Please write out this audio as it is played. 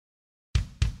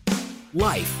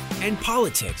life, and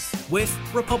politics with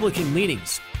Republican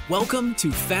leanings. Welcome to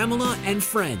Famela and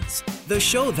Friends, the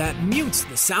show that mutes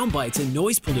the sound bites and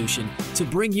noise pollution to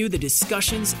bring you the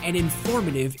discussions and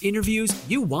informative interviews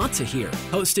you want to hear.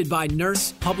 Hosted by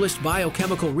nurse, published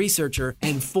biochemical researcher,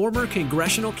 and former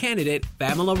congressional candidate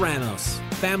Famela Ramos.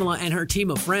 Famela and her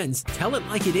team of friends tell it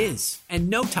like it is, and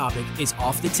no topic is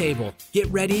off the table. Get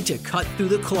ready to cut through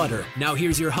the clutter. Now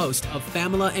here's your host of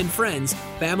Famela and Friends,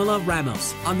 Famela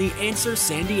Ramos, on The Answer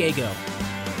San Diego.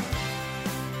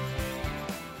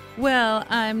 Well,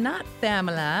 I'm not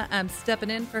Famela. I'm stepping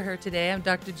in for her today. I'm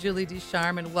Dr. Julie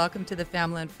Ducharme, and welcome to the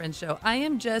Famela and Friends show. I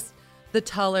am just the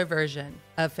taller version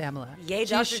of Famela. Yay, She's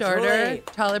Dr. shorter, Julie.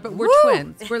 taller, but we're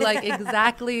twins. We're like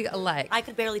exactly alike. I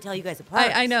could barely tell you guys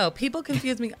apart. I know. People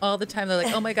confuse me all the time. They're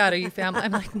like, oh my God, are you Famela?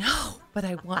 I'm like, no, but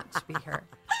I want to be her.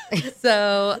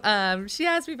 So she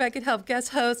asked me if I could help guest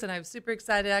host, and I'm super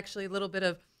excited. Actually, a little bit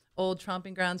of old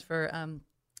tromping grounds for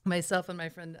myself and my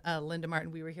friend Linda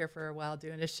Martin. We were here for a while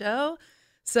doing a show.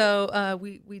 So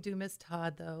we do miss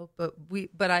Todd though,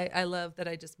 but I love that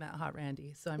I just met Hot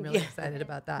Randy, so I'm really excited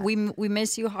about that. We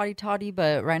miss you, Hottie Toddy,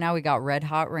 but right now we got Red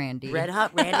Hot Randy. Red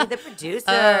Hot Randy, the producer.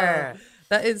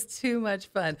 That is too much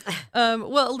fun.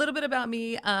 Well, a little bit about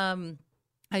me.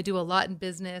 I do a lot in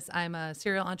business. I'm a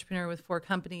serial entrepreneur with 4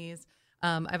 companies.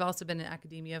 I've also been in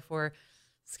academia for,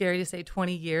 scary to say,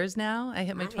 20 years now. I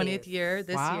hit my 20th year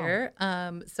this year.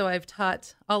 So I've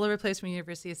taught all over the place, from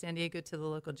University of San Diego to the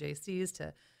local JCs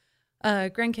to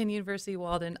Grand Canyon University,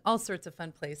 Walden, all sorts of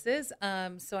fun places.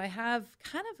 So I have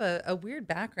kind of a weird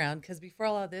background because before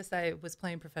all of this, I was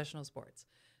playing professional sports.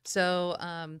 So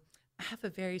I have a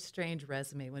very strange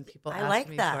resume when people ask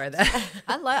me for that.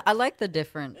 I like the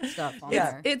different stuff on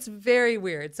there. It's very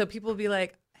weird. So people will be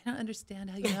like, I don't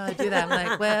understand how you know how to do that. I'm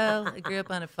like, well, I grew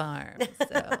up on a farm, so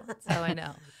that's how I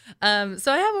know.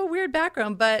 So I have a weird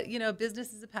background, but,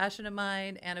 business is a passion of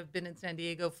mine, and I've been in San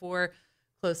Diego for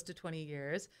close to 20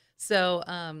 years. So,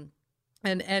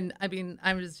 and I mean,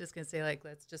 I was just going to say, like,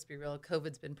 let's just be real.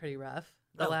 COVID's been pretty rough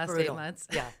the last brutal. 8 months.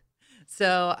 Yeah.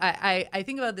 So I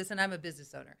think about this, and I'm a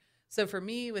business owner. So for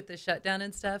me, with the shutdown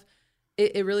and stuff,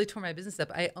 it really tore my business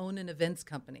up. I own an events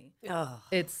company. Oh.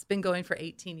 It's been going for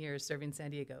 18 years serving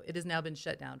San Diego. It has now been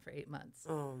shut down for 8 months.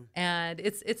 And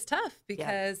it's tough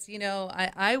because,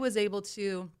 I was able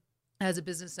to, as a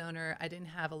business owner, I didn't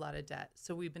have a lot of debt.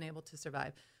 So we've been able to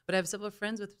survive. But I have several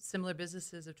friends with similar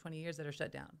businesses of 20 years that are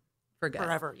shut down for good.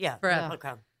 Forever. Yeah. Forever. Yeah.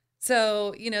 Okay.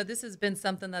 So, this has been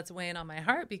something that's weighing on my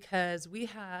heart because we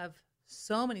have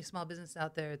so many small businesses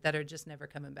out there that are just never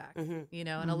coming back, and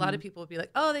a lot of people will be like,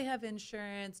 oh, they have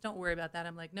insurance. Don't worry about that.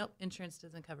 I'm like, nope, insurance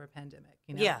doesn't cover a pandemic.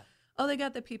 Yeah. Oh, they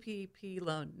got the PPP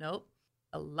loan. Nope.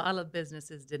 A lot of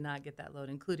businesses did not get that loan,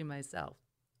 including myself.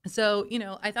 So,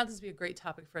 I thought this would be a great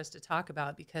topic for us to talk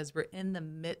about because we're in the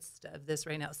midst of this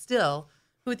right now. Still,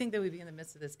 who would think that we'd be in the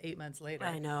midst of this 8 months later?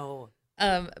 I know.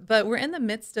 But we're in the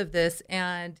midst of this,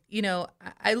 and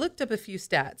I looked up a few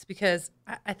stats because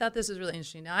I thought this was really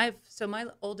interesting. Now, so my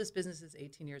oldest business is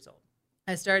 18 years old.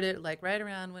 I started like right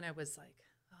around when I was like,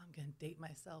 oh, I'm gonna date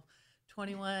myself,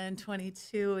 21,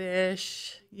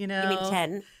 22-ish. You mean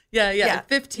 10? Yeah,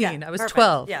 15. Yeah, I was perfect.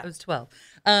 12. Yeah. I was 12.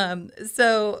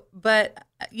 But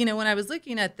when I was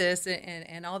looking at this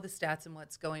and all the stats and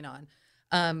what's going on,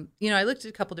 I looked at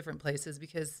a couple different places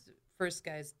because. First,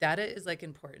 guys, data is like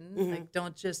important. Like,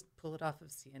 don't just pull it off of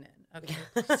CNN. Okay,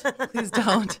 please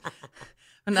don't.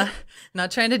 I'm not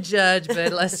trying to judge,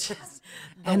 but let's just.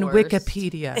 And worst.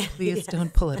 Wikipedia, please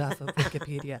don't pull it off of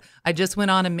Wikipedia. I just went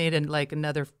on and made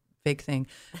another fake thing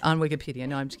on Wikipedia.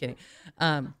 No, I'm just kidding.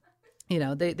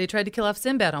 They tried to kill off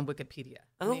Sinbad on Wikipedia.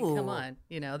 I mean, come on.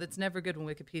 That's never good when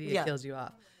Wikipedia kills you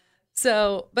off.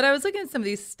 So, but I was looking at some of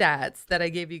these stats that I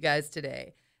gave you guys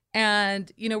today. And,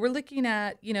 we're looking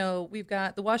at, we've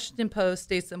got the Washington Post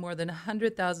states that more than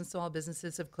 100,000 small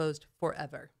businesses have closed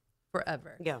forever.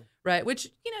 Yeah. Right.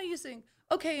 Which, you think,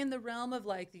 okay, in the realm of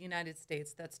like the United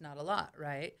States, that's not a lot.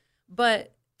 Right.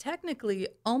 But technically,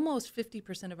 almost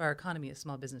 50% of our economy is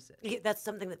small businesses. Yeah, that's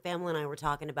something that Famela and I were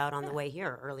talking about on the way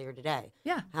here earlier today.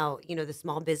 Yeah. How, the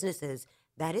small businesses,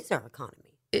 that is our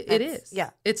economy. It is. Yeah.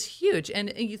 It's huge. And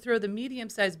you throw the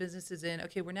medium-sized businesses in.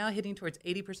 Okay, we're now hitting towards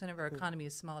 80% of our economy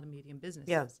is small to medium businesses.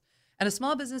 Yeah. And a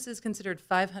small business is considered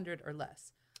 500 or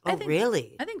less. Oh,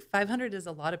 really? I think 500 is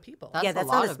a lot of people. That's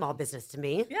not a small business to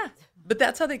me. Yeah. But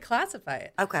that's how they classify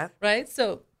it. Okay. Right?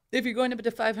 So if you're going up to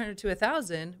 500 to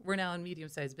 1,000, we're now in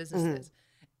medium-sized businesses.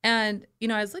 And,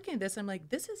 I was looking at this. I'm like,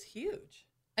 this is huge.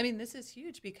 I mean, this is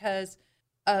huge because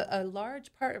a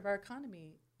large part of our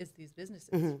economy is these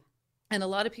businesses. And a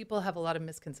lot of people have a lot of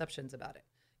misconceptions about it.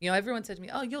 everyone said to me,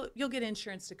 "Oh, you'll get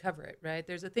insurance to cover it, right?"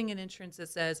 There's a thing in insurance that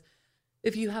says,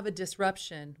 if you have a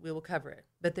disruption, we will cover it.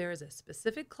 But there is a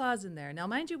specific clause in there. Now,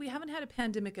 mind you, we haven't had a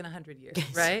pandemic in 100 years,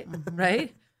 right?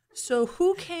 Right? So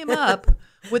who came up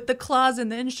with the clause in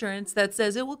the insurance that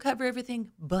says it will cover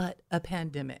everything but a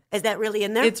pandemic? Is that really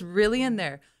in there? It's really in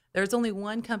there. There's only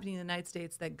one company in the United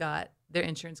States that got their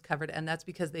insurance covered, and that's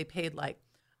because they paid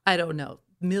I don't know,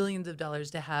 millions of dollars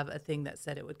to have a thing that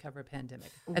said it would cover a pandemic.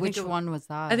 Which one was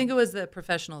that? I think it was the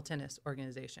Professional Tennis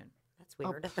Organization. That's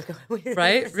weird.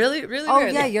 Right? Really, really Oh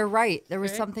weird. yeah, you're right. There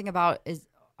was Right? something about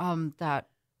that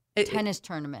tennis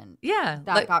tournament. Yeah.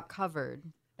 That got covered.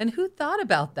 And who thought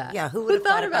about that? Yeah, who would've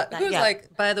thought about that? Who's Yeah.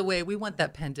 like, by the way, we want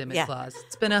that pandemic clause.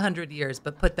 It's been 100 years,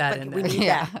 but put that in We there. need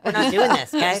Yeah. that. We're not doing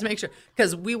this, okay? Just make sure,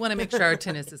 because we want to make sure our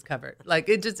tennis is covered. I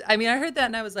heard that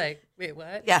and I was like, wait,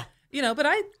 what? Yeah. But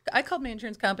I called my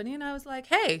insurance company and I was like,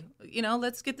 hey,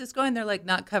 let's get this going. They're like,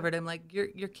 not covered. I'm like,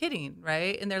 you're kidding,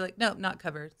 right? And they're like, no, not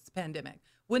covered. It's a pandemic.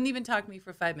 Wouldn't even talk to me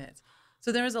for 5 minutes.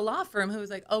 So there was a law firm who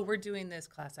was like, oh, we're doing this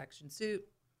class action suit.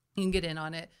 You can get in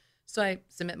on it. So I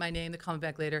submit my name. They call me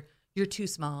back later. You're too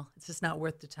small. It's just not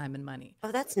worth the time and money.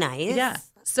 Oh, that's nice. Yeah.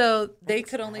 So they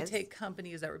That's could only nice. take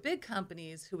companies that were big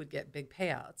companies who would get big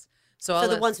payouts. So So all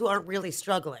the us- ones who aren't really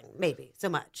struggling, maybe so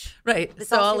much. right. This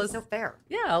So all all seems us, so fair.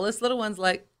 all us little ones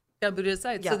got booted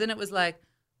aside. Yeah. So then it was like,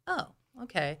 oh,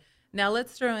 okay. Now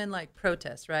let's throw in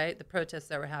protests, right? The protests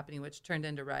that were happening, which turned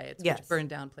into riots, Yes. which burned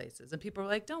down places. And people were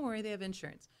like, don't worry, they have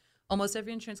insurance. Almost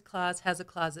every insurance clause has a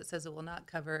clause that says it will not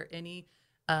cover any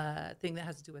thing that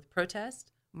has to do with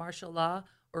protest, martial law,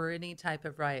 or any type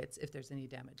of riots if there's any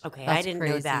damage. Okay, That's I didn't know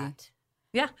crazy. that.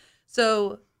 Yeah.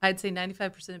 So I'd say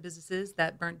 95% of businesses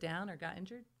that burnt down or got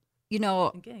injured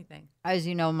didn't get anything. As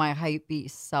you know, my hype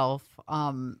beast self.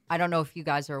 I don't know if you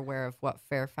guys are aware of what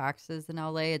Fairfax is in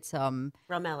LA. It's From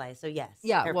LA, so yes.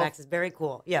 Yeah, Fairfax is very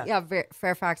cool. Yeah. yeah,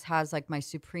 Fairfax has my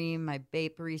Supreme, my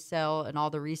Bape resale, and all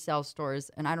the resale stores.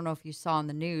 And I don't know if you saw in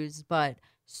the news, but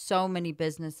so many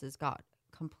businesses got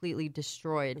completely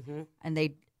destroyed, and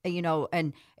they.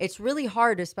 And it's really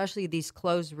hard, especially these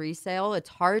closed resale. It's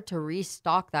hard to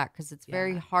restock that because it's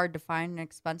very hard to find and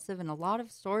expensive. And a lot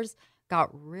of stores got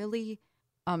really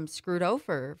screwed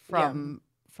over from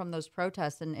those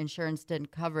protests, and insurance didn't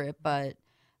cover it. But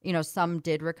some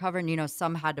did recover, and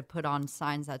some had to put on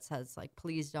signs that says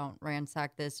please don't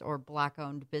ransack this, or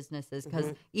black-owned businesses,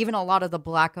 because even a lot of the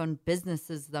black-owned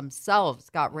businesses themselves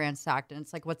got ransacked, and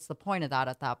it's what's the point of that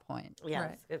at that point? Yeah.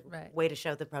 Right, it's a good right. Way to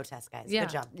show the protest, guys. Yeah.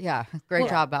 Good job. Yeah, great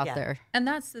job out there. And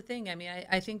that's the thing. I mean,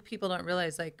 I think people don't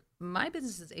realize my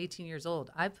business is 18 years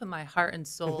old. I put my heart and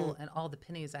soul and all the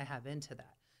pennies I have into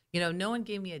that. No one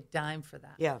gave me a dime for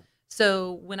that. Yeah.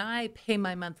 So when I pay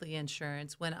my monthly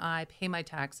insurance, when I pay my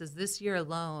taxes, this year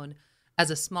alone, as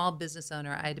a small business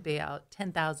owner, I had to pay out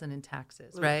 $10,000 in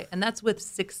taxes, right? And that's with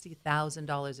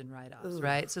 $60,000 in write-offs,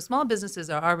 right? So small businesses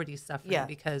are already suffering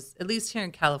because, at least here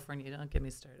in California, don't get me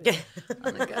started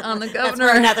on the governor. That's for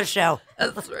another show.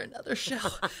 That's for another show.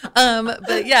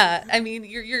 But yeah, I mean,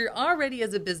 you're already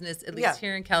as a business, at least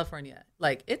here in California,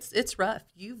 it's rough.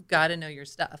 You've got to know your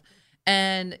stuff.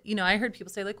 And, I heard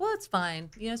people say well, it's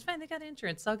fine. It's fine. They got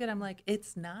insurance. It's all good. I'm like,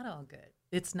 it's not all good.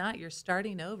 It's not. You're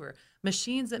starting over.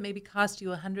 Machines that maybe cost you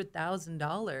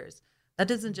 $100,000, that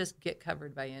doesn't just get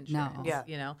covered by insurance. No.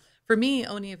 Yeah. For me,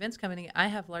 owning an events company, I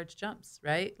have large jumps,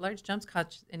 right? Large jumps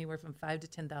cost anywhere from $5,000 to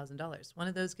 $10,000. One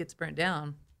of those gets burnt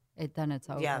down. Then it's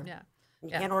over. Yeah. Yeah. You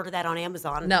can't order that on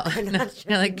Amazon. No. I'm not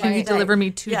sure. You're can you Right. deliver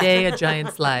me today a giant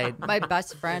slide? My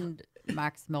best friend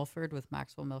Max Milford with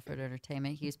Maxwell Milford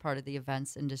Entertainment, he's part of the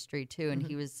events industry too, and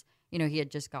he was he had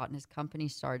just gotten his company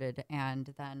started,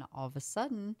 and then all of a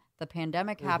sudden the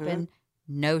pandemic happened,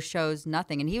 no shows,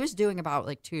 nothing, and he was doing about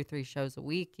 2 or 3 shows a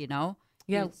week,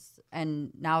 Yeah.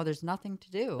 and now there's nothing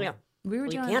to do. Yeah. We were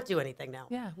Well, you doing can't do anything now.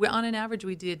 Yeah, we're on an average.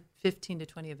 We did 15 to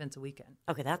 20 events a weekend.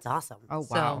 Okay, that's awesome. Oh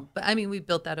wow. So, but I mean, we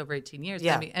built that over 18 years.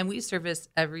 Yeah. And we service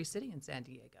every city in San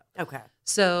Diego. Okay.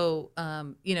 So,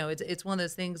 it's one of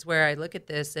those things where I look at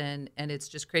this and it's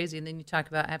just crazy. And then you talk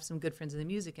about, I have some good friends in the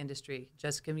music industry.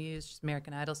 Jessica Muse, she's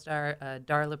American Idol star.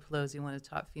 Darla Pelosi, one of the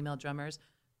top female drummers.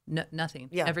 Nothing.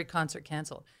 Yeah. Every concert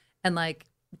canceled. And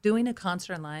doing a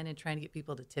concert online and trying to get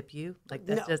people to tip you,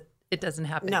 it doesn't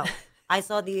happen. No. I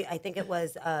saw I think it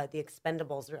was the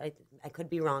Expendables, or I could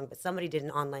be wrong, but somebody did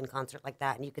an online concert like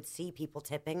that, and you could see people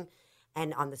tipping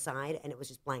and on the side, and it was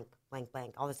just blank, blank,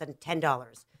 blank. All of a sudden,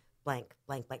 $10, blank,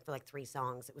 blank, blank for 3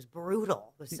 songs. It was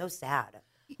brutal. It was so sad.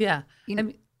 Yeah.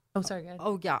 Sorry, guys.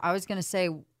 Oh yeah, I was gonna say,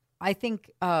 I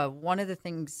think one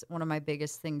of my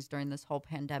biggest things during this whole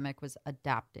pandemic was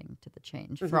adapting to the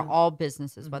change for all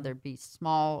businesses, whether it be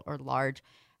small or large.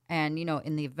 And,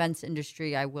 in the events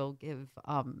industry, I will give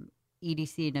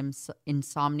EDC and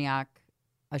Insomniac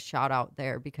a shout out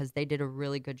there because they did a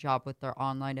really good job with their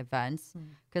online events.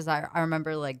 Because I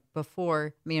remember like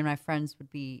before, me and my friends would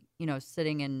be,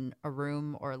 sitting in a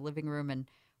room or a living room, and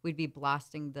we'd be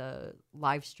blasting the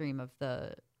live stream of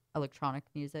the electronic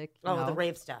music. The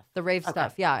rave stuff. The rave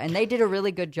stuff, yeah. And they did a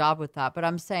really good job with that. But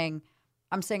I'm saying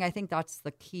I think that's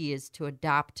the key, is to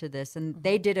adapt to this. And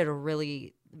they did it a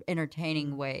really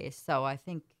entertaining way. So I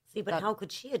think. See, but how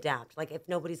could she adapt? Like, if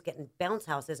nobody's getting bounce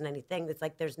houses and anything, it's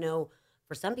like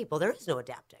for some people, there is no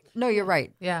adapting. No, you're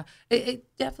right. Yeah. It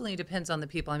definitely depends on the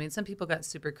people. I mean, some people got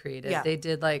super creative. Yeah. They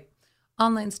did like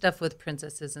online stuff with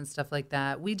princesses and stuff like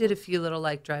that. We did a few little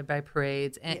like drive-by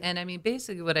parades. And I mean,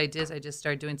 basically what I did is I just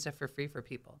started doing stuff for free for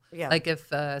people. Yeah. Like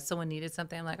if someone needed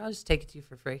something, I'm like, I'll just take it to you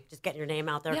for free. Just getting your name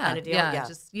out there kind of deal. Yeah.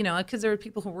 Just, because there were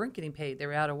people who weren't getting paid. They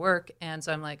were out of work. And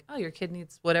so I'm like, oh, your kid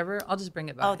needs whatever. I'll just bring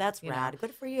it by. Oh, that's rad.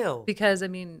 Good for you. Because I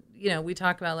mean, we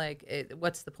talk about like,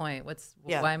 what's the point?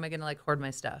 Why am I going to like hoard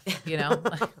my stuff? Your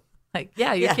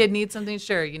kid needs something.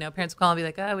 Sure. Parents call and be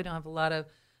like, oh, we don't have a lot of,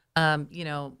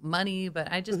 money,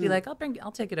 but I just be like, I'll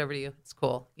take it over to you. It's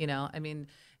cool. I mean,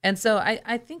 and so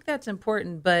I think that's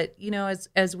important, but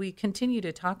as we continue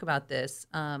to talk about this,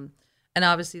 and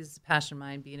obviously this is a passion of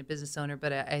mine being a business owner,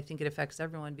 but I think it affects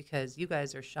everyone because you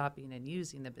guys are shopping and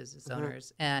using the business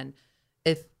owners. And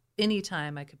if any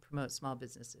time I could promote small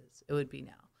businesses, it would be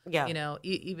now. Yeah.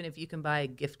 Even if you can buy a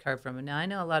gift card from them. Now I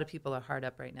know a lot of people are hard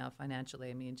up right now financially.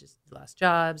 I mean, just lost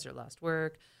jobs or lost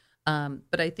work.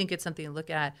 But I think it's something to look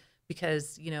at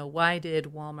because, why did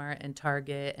Walmart and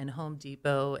Target and Home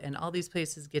Depot and all these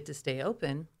places get to stay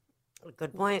open?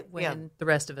 Good point. When the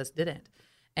rest of us didn't.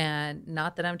 And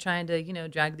not that I'm trying to,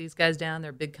 drag these guys down.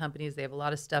 They're big companies. They have a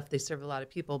lot of stuff. They serve a lot of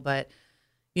people. But,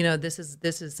 this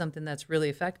is something that's really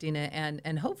affecting it.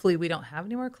 And hopefully we don't have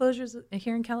any more closures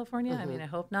here in California. I mean, I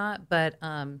hope not. But,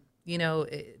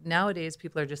 nowadays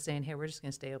people are just saying, hey, we're just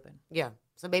going to stay open. Yeah.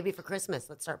 So maybe for Christmas,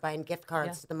 let's start buying gift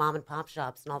cards to the mom and pop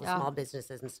shops and all the small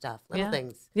businesses and stuff. Little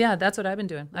things. Yeah, that's what I've been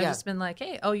doing. I've just been like,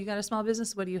 hey, you got a small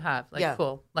business? What do you have? Like,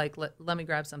 cool. Like, let me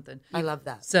grab something. I love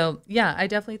that. So, yeah, I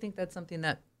definitely think that's something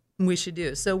that we should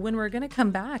do. So when we're going to come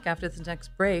back after the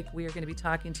next break, we are going to be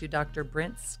talking to Dr.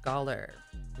 Brent Scholar.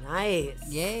 Nice.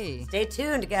 Yay. Stay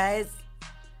tuned, guys.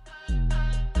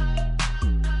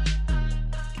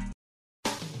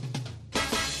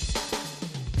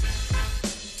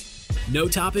 No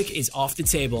topic is off the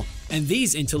table, and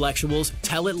these intellectuals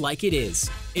tell it like it is.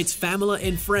 It's Famela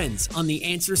and Friends on The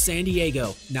Answer San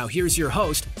Diego. Now here's your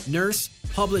host, nurse,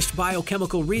 published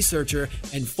biochemical researcher,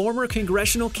 and former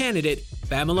congressional candidate,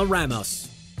 Famela Ramos.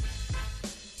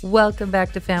 Welcome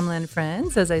back to Famela and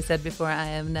Friends. As I said before, I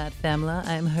am not Famela.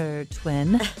 I'm her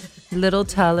twin. A little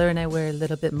taller, and I wear a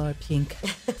little bit more pink.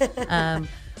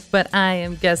 But I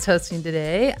am guest hosting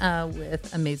today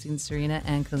with amazing Serena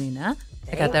and Kalina.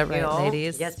 I got that right,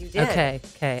 ladies? Yes, you did.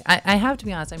 Okay. I have to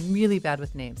be honest. I'm really bad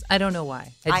with names. I don't know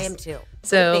why. I am too.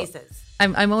 So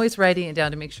I'm always writing it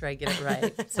down to make sure I get it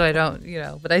right. So I don't,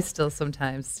 but I still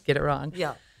sometimes get it wrong.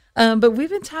 Yeah. But we've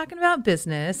been talking about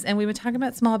business, and we've been talking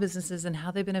about small businesses and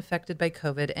how they've been affected by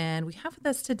COVID. And we have with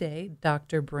us today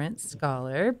Dr. Brent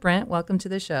Scholar. Brent, welcome to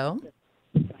the show.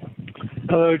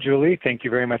 Hello, Julie. Thank you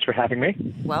very much for having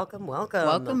me. Welcome.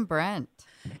 Welcome, Brent.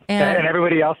 And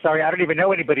everybody else, sorry, I don't even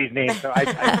know anybody's name, so I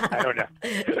don't know.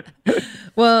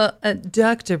 Well,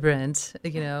 Dr. Brent,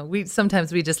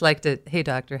 we just like to, hey,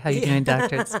 doctor, how you doing,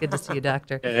 doctor? It's good to see you,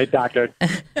 doctor. Hey, doctor.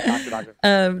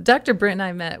 Dr. Brent and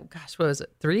I met, what was it,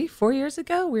 3-4 years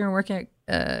ago? We were working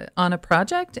on a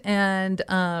project, and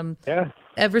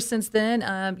ever since then,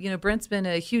 Brent's been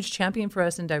a huge champion for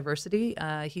us in diversity.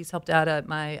 He's helped out at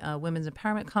my women's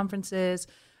empowerment conferences.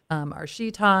 Our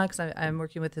She Talks. I'm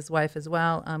working with his wife as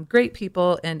well. Great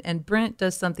people. And Brent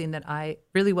does something that I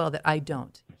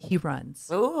don't. He runs.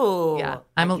 Ooh. Yeah.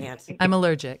 I'm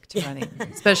allergic to running,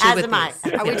 especially As with am I.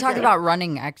 these. Are we talking about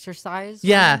running exercise?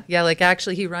 Yeah. Like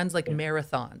actually he runs like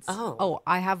marathons. Oh,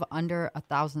 I have under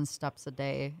 1,000 steps a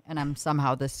day, and I'm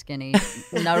somehow this skinny.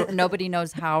 Nobody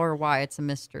knows how or why. It's a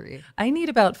mystery. I need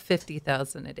about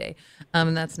 50,000 a day.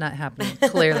 And that's not happening,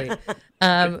 clearly.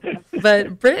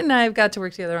 But Britt and I have got to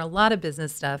work together on a lot of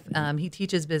business stuff. He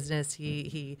teaches business.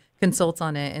 He consults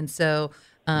on it. And so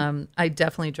I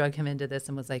definitely drug him into this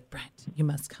and was like, Brent, you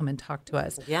must come and talk to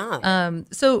us. Yeah.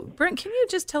 So Brent, can you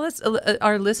just tell us,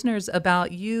 our listeners,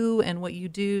 about you and what you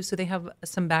do so they have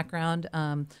some background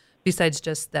besides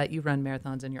just that you run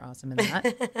marathons and you're awesome in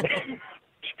that?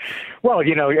 Well,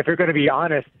 if you're going to be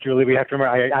honest, Julie, we have to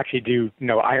remember I actually do,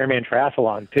 Ironman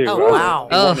triathlon too. Oh, wow.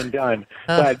 One and done.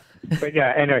 But But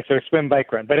yeah, anyway, so swim,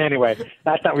 bike, run. But anyway,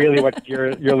 that's not really what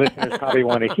your listeners probably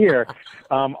want to hear.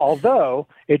 Although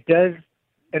it does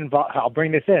involve, I'll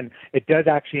bring this in, it does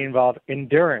actually involve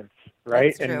endurance,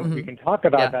 right? That's true. And we can talk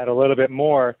about that a little bit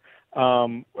more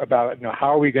about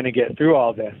how are we going to get through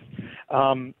all this.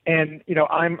 And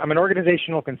I'm an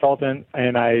organizational consultant,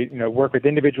 and I work with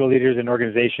individual leaders and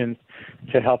organizations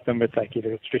to help them with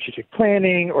either strategic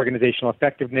planning, organizational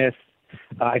effectiveness.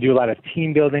 I do a lot of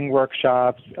team building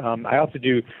workshops. I also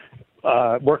do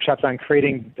workshops on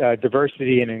creating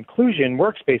diversity and inclusion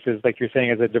workspaces, like you're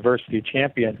saying, as a diversity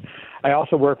champion. I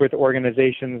also work with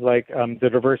organizations like the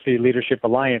Diversity Leadership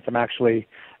Alliance. I'm actually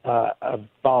a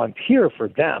volunteer for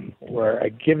them, where I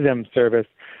give them service,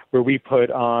 where we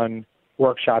put on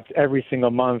workshops every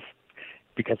single month.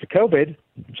 Because of COVID,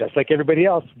 just like everybody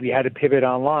else, we had to pivot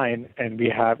online, and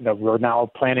we're now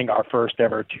planning our first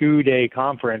ever 2-day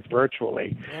conference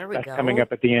virtually. There we That's go. coming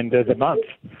up at the end of the month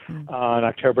on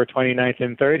October 29th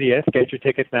and 30th. Get your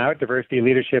tickets now at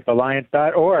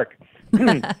diversityleadershipalliance.org.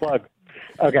 Plug.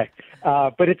 Okay.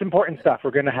 But it's important stuff.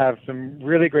 We're going to have some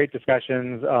really great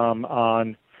discussions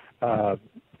on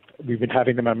we've been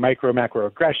having them on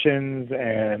macroaggressions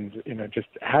and just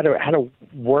how to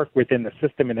work within the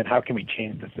system, and then how can we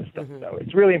change the system. So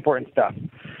it's really important stuff.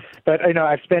 But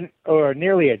I've spent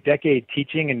nearly a decade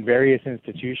teaching in various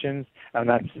institutions, and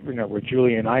that's where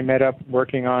Julie and I met up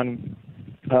working on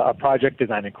a project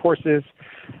designing courses.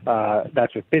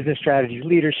 That's with business strategy,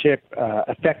 leadership,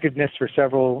 effectiveness for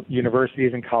several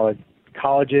universities and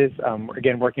colleges.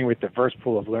 Again, working with diverse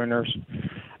pool of learners.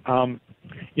 I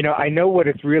know what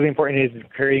it's really important is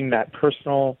creating that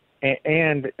personal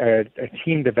and a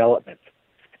team development.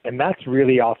 And that's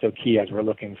really also key as we're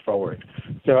looking forward.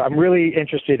 So I'm really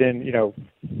interested in,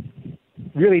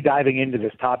 really diving into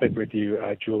this topic with you,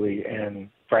 Julie and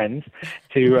friends,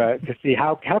 to see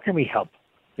how can we help,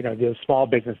 those small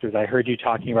businesses. I heard you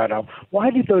talking about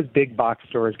why did those big box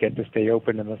stores get to stay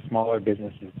open and the smaller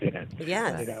businesses didn't?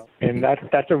 Yes. And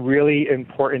that's a really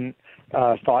important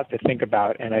thought to think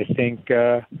about. And I think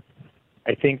we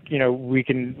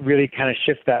can really kind of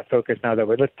shift that focus now that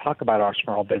let's talk about our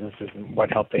small businesses and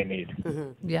what help they need.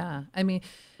 Mm-hmm. Yeah. I mean,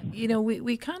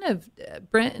 we kind of,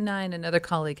 Brent and I and another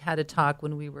colleague had a talk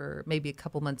when we were maybe a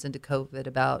couple months into COVID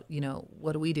about,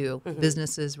 what do we do? Mm-hmm.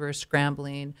 Businesses were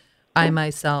scrambling. I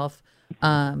myself,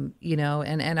 and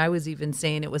I was even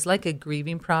saying it was like a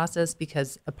grieving process,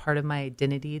 because a part of my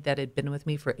identity that had been with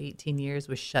me for 18 years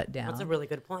was shut down. That's a really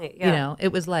good point. Yeah.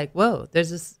 It was like, whoa,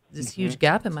 there's this huge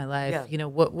gap in my life. Yeah.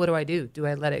 What do I do? Do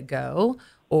I let it go,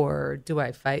 or do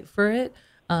I fight for it?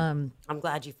 I'm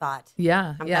glad you fought.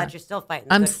 Yeah. I'm glad you're still fighting.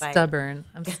 I'm stubborn.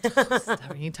 I'm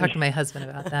stubborn. You can talk to my husband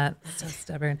about that. I'm so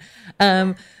stubborn.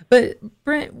 But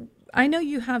Brent, I know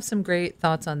you have some great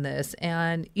thoughts on this,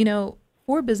 and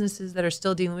for businesses that are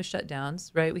still dealing with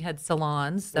shutdowns, right? We had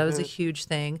salons. That was a huge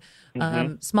thing.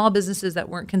 Small businesses that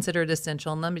weren't considered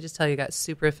essential. And let me just tell you, I got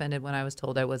super offended when I was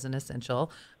told I wasn't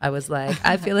essential. I was like,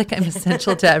 I feel like I'm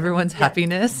essential to everyone's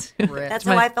happiness. That's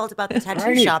how I felt about the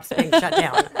tattoo shops being shut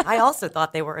down. I also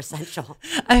thought they were essential.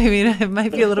 I mean, I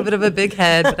might be a little bit of a big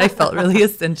head, but I felt really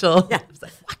essential. Yeah. I was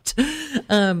like, what?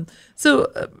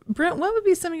 So, Brent, what would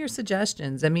be some of your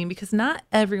suggestions? I mean, because not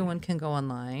everyone can go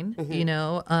online,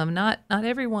 not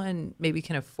everyone maybe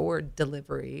can afford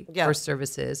delivery or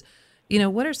services.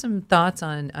 What are some thoughts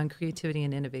on creativity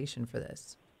and innovation for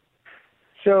this?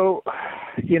 So,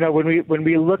 when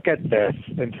we look at this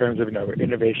in terms of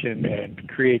innovation and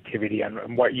creativity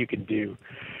and what you can do,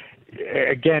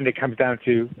 again, it comes down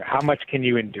to how much can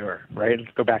you endure, right?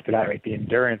 Let's go back to that, right? The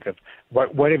endurance of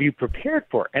what have you prepared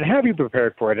for, and have you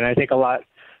prepared for it? And I think a lot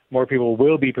more people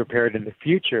will be prepared in the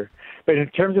future. But in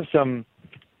terms of some,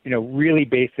 really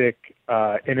basic,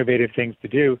 innovative things to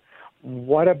do,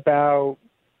 what about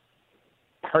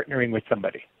partnering with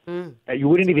somebody that you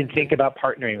wouldn't even think about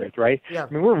partnering with, right? Yeah. I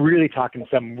mean, we're really talking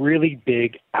some really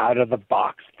big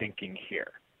out-of-the-box thinking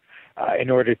here.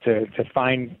 In order to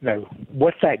find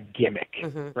what's that gimmick,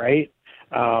 right?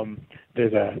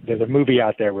 There's a movie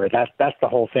out there where that's the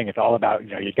whole thing. It's all about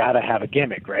you got to have a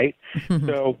gimmick, right?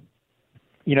 So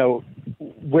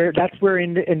that's where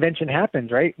invention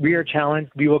happens, right? We are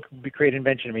challenged. We will create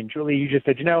invention. I mean, Julie, you just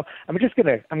said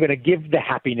I'm gonna give the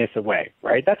happiness away,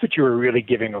 right? That's what you were really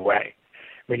giving away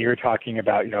when you were talking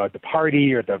about the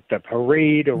party or the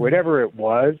parade or whatever it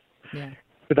was. Yeah.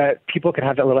 So that people can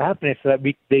have that little happiness, so that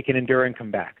they can endure and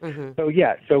come back. So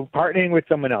partnering with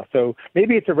someone else. So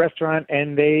maybe it's a restaurant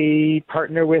and they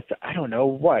partner with, I don't know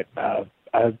what,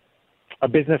 a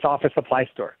business office supply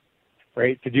store,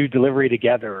 right, to do delivery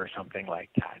together or something like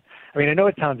that. I mean, I know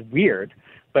it sounds weird,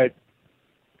 but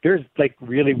there's like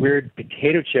really weird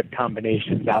potato chip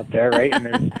combinations out there, right? And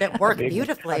there's That work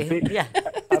beautifully. Yeah.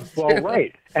 well,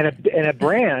 right. And a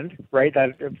brand, right,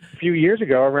 that a few years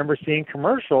ago, I remember seeing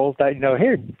commercials that,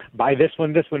 hey, buy this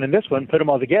one, and this one, put them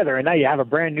all together, and now you have a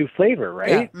brand new flavor,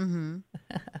 right? Yeah. Mm-hmm.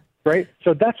 Right?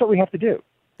 So that's what we have to do.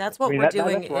 That's what we're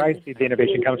doing. That's where I see the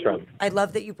innovation comes from. I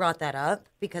love that you brought that up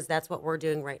because that's what we're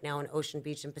doing right now in Ocean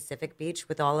Beach and Pacific Beach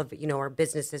with all of our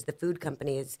businesses, the food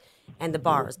companies, and the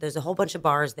bars. There's a whole bunch of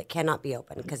bars that cannot be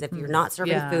open because if you're not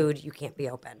serving food, you can't be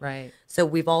open. Right. So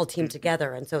we've all teamed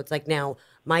together, and so it's like now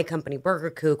my company, Burger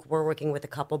Kook, we're working with a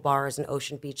couple bars in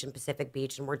Ocean Beach and Pacific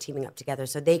Beach, and we're teaming up together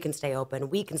so they can stay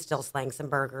open. We can still slang some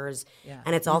burgers,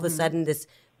 and it's all of a sudden this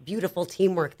beautiful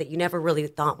teamwork that you never really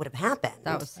thought would have happened.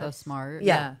 That was so smart.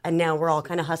 Yeah. And now we're all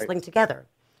kind of hustling together.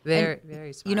 Very,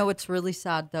 very smart. You know what's really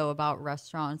sad though about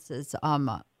restaurants is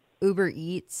Uber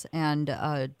Eats and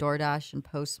DoorDash and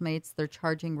Postmates, they're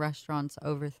charging restaurants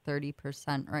over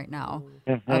 30% right now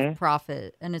of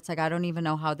profit. And it's like, I don't even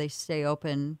know how they stay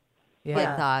open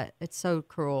like that. It's so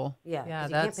cruel. Yeah. Yeah,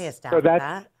 You can't pay a staff so for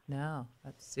that's- that. No,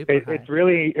 that's super high. It's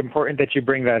really important that you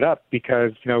bring that up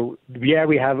because,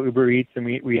 we have Uber Eats and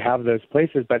we have those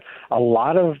places, but a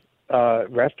lot of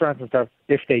restaurants and stuff,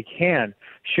 if they can,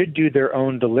 should do their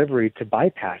own delivery to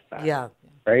bypass that. Yeah.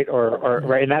 Right? Or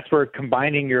right. And that's where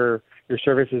combining your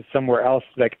services somewhere else,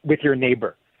 like with your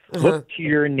neighbor. Look to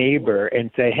your neighbor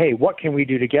and say, hey, what can we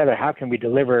do together? How can we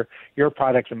deliver your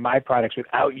products and my products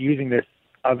without using this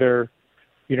other,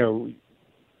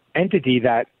 entity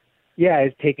that,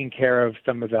 is taking care of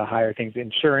some of the higher things,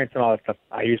 insurance and all that stuff.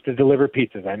 I used to deliver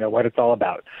pizzas. I know what it's all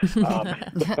about.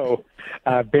 So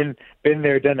been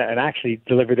there, done that, and actually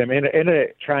delivered them in a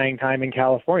trying time in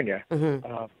California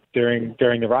during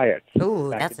the riots.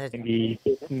 Ooh, back that's in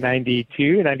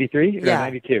 92, 93? Yeah.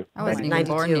 92. I wasn't even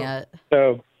 92. born yet.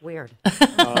 So, Weird.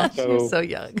 You're so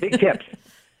young. big tips.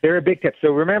 There are big tips.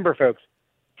 So remember, folks,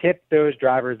 tip those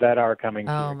drivers that are coming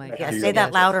to Oh, you. my That's God. Yeah, who say you're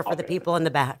that gonna louder for help the it. people in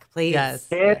the back, please. Yes.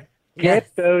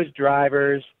 Tip those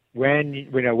drivers when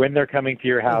they're coming to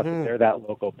your house if they're that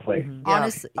local place.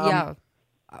 Honestly, yeah.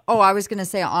 Oh, I was gonna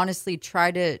say honestly,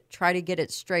 try to get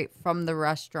it straight from the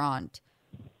restaurant,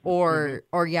 or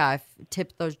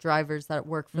tip those drivers that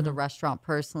work for the restaurant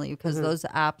personally because those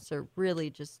apps are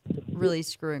really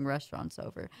screwing restaurants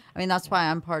over. I mean, that's why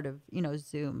I'm part of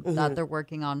Zoom that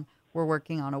we're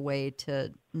working on a way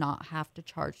to not have to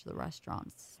charge the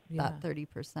restaurants that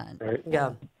 30%. Right.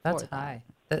 Yeah. That's high.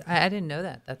 I didn't know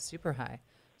that. That's super high.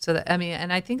 So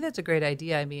and I think that's a great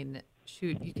idea. I mean,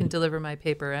 shoot, you can deliver my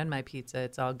paper and my pizza.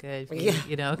 It's all good.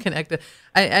 Connect.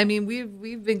 I mean,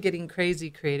 we've been getting crazy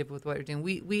creative with what we're doing.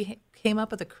 We came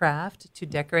up with a craft to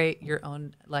decorate your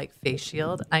own face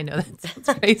shield. I know that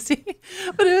sounds crazy,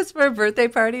 but it was for birthday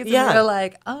parties. And we were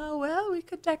like, oh well, we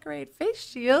could decorate face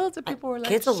shields, and people were like,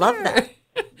 Kids will love that.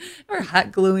 Or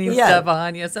hot gluing stuff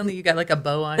on. Suddenly you got like a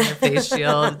bow on your face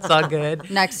shield. It's all good.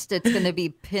 Next, it's going to be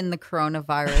pin the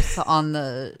coronavirus on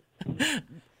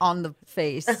the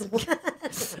face.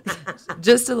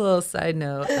 Just a little side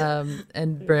note,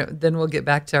 and then we'll get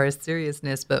back to our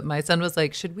seriousness. But my son was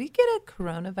like, "Should we get a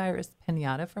coronavirus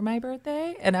piñata for my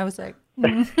birthday?" And I was like,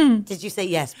 Did you say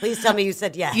yes? Please tell me you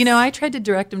said yes. I tried to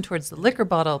direct him towards the liquor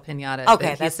bottle piñata.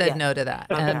 Okay, but he said no to that.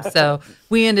 And so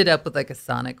we ended up with like a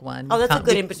Sonic one. Oh, that's a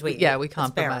good in between. Yeah, we That's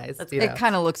fair. compromised. That's It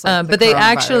kind of looks like. But the they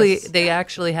coronavirus.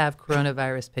 actually have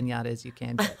coronavirus piñatas you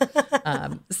can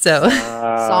get. So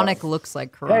Sonic looks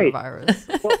like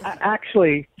coronavirus. Well,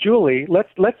 actually, Julie, let's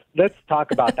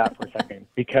talk about that for a second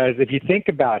because if you think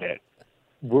about it,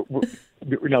 look,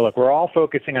 we're all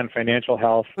focusing on financial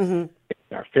health,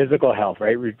 our physical health,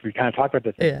 right? We kind of talked about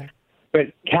this. yeah.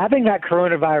 But having that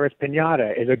coronavirus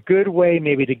piñata is a good way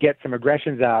maybe to get some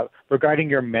aggressions out regarding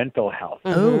your mental health.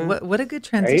 Oh, what a good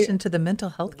transition Right? to the mental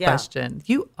health Yeah. question.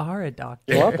 You are a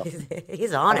doctor. You're welcome.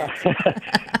 He's on it.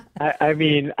 I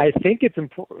mean, I think it's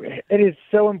important. It is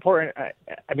so important.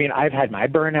 I mean, I've had my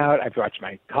burnout. I've watched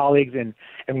my colleagues,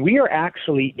 and we are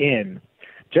actually in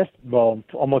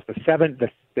almost the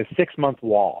 6-month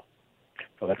wall.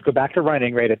 So let's go back to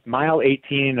running, right? At mile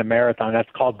 18 in a marathon, that's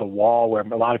called the wall, where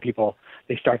a lot of people,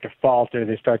 they start to falter,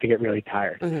 they start to get really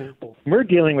tired. Well, we're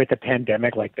dealing with a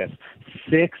pandemic like this,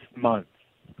 6 months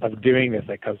of doing this,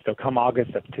 so come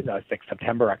August,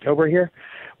 September, October here,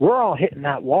 we're all hitting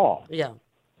that wall. Yeah.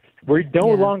 We no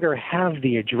longer have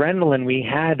the adrenaline we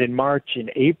had in March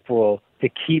and April to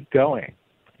keep going.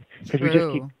 Because we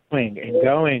just keep going and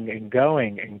going and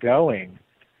going and going.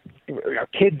 Our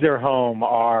kids are home,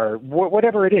 or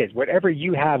whatever it is, whatever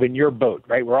you have in your boat,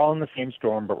 right? We're all in the same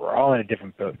storm, but we're all in a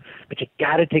different boat. But you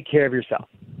got to take care of yourself.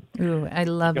 Ooh, I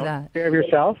love Don't that. take care of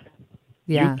yourself,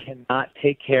 Yeah. You cannot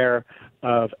take care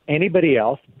of anybody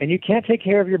else, and you can't take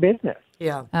care of your business.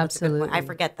 Yeah, that's a good point. Absolutely. I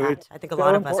forget that. It's I think a so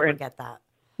lot of us important. forget that.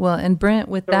 Well, and Brent,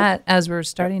 with that, as we're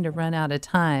starting to run out of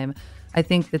time, I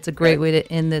think that's a great way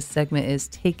to end this segment is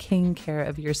taking care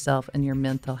of yourself and your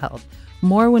mental health.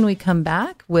 More when we come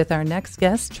back with our next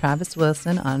guest, Travis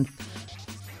Wilson, on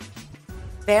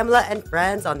Famela and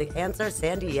Friends on The Answer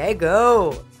San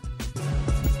Diego.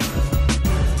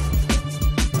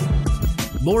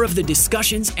 More of the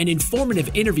discussions and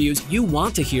informative interviews you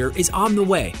want to hear is on the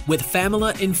way with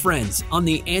Famela and Friends on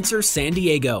The Answer San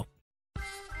Diego.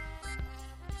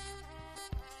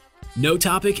 No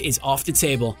topic is off the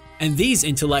table, and these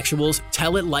intellectuals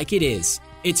tell it like it is.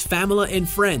 It's Famela and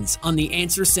Friends on The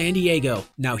Answer San Diego.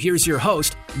 Now here's your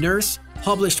host, nurse,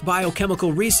 published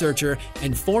biochemical researcher,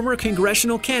 and former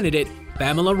congressional candidate,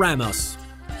 Famela Ramos.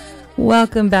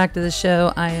 Welcome back to the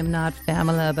show. I am not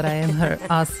Famela, but I am her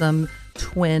awesome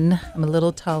twin. I'm a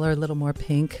little taller, a little more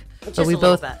pink. Just But a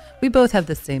little bit. we both have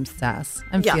the same sass.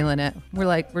 I'm Yeah. feeling it.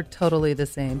 We're totally the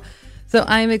same. So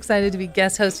I'm excited to be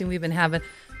guest hosting. We've been having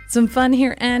some fun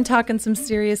here and talking some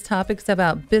serious topics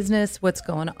about business, what's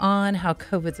going on, how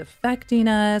COVID's affecting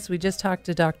us. We just talked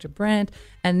to Dr. Brent,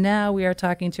 and now we are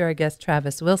talking to our guest,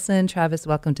 Travis Wilson. Travis,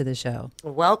 welcome to the show.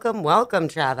 Welcome, welcome,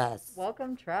 Travis.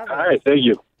 Welcome, Travis. Hi, thank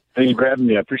you. Thank you for having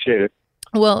me. I appreciate it.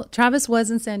 Well, Travis was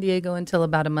in San Diego until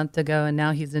about a month ago, and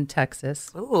now he's in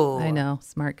Texas. Ooh. I know,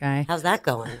 smart guy. How's that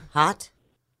going? Hot?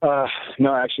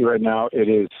 No, actually, right now it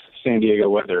is San Diego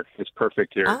weather. It's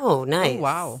perfect here. Oh, nice. Oh,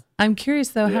 wow. I'm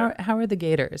curious, though, Yeah. how are the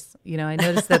gators? I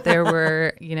noticed that there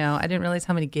were, I didn't realize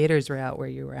how many gators were out where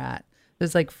you were at.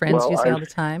 There's like friends Well, you see all the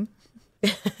time.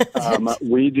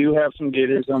 We do have some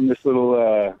gators on this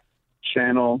little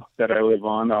channel that I live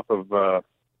on off of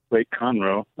Lake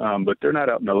Conroe, but they're not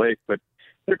out in the lake. But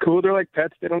they're cool. They're like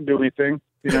pets. They don't do anything,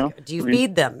 Do you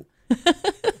feed them?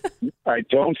 I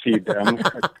don't feed them.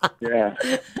 Yeah.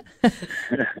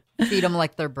 Feed them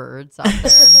like they're birds out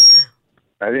there.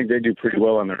 I think they do pretty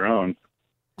well on their own.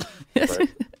 But,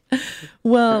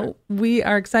 Well, we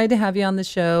are excited to have you on the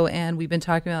show, and we've been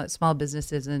talking about small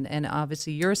businesses, and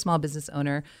obviously you're a small business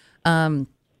owner. And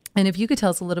if you could tell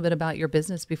us a little bit about your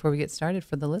business before we get started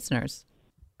for the listeners.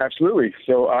 absolutely.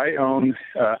 So I own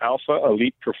Alpha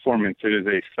Elite Performance. It is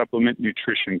a supplement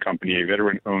nutrition company, a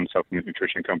veteran-owned supplement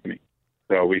nutrition company.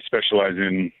 So we specialize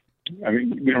in,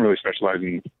 we don't really specialize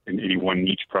in any one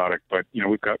niche product, but,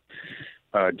 we've got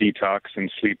detox and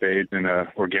sleep aids and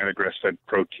organic grass-fed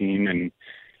protein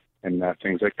and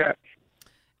things like that.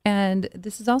 And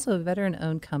this is also a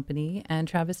veteran-owned company, and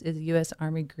Travis is a U.S.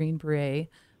 Army Green Beret.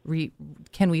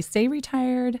 Can we say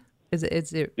retired? Is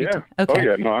it Yeah. Okay. Oh,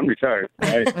 yeah. No, I'm retired.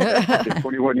 I did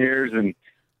 21 years and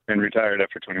retired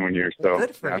after 21 years. So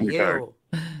Good for I'm retired.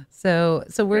 you. So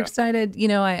we're Yeah. excited.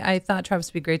 I thought Travis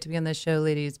would be great to be on this show,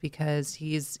 ladies, because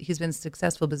he's been a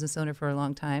successful business owner for a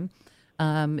long time.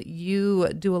 You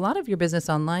do a lot of your business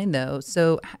online, though.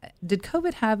 So did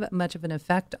COVID have much of an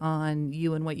effect on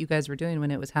you and what you guys were doing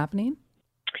when it was happening?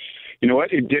 You know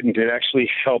what? It didn't. It actually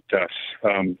helped us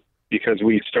because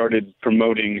we started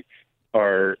promoting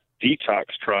our detox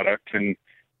product. And,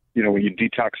 when you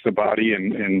detox the body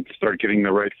and start getting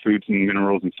the right foods and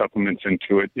minerals and supplements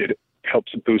into it, it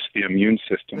helps boost the immune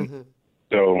system. Mm-hmm.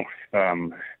 So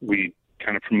we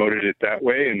kind of promoted it that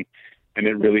way, and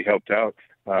it really helped out.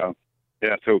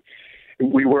 So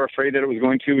we were afraid that it was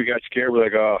going to. We got scared. We're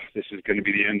like, oh, this is going to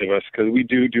be the end of us, because we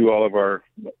do all of our,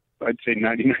 I'd say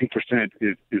 99%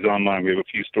 is online. We have a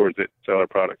few stores that sell our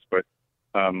products, but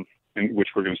and which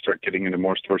we're going to start getting into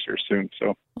more stores here soon.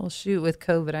 So, Well, shoot, with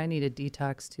COVID, I need a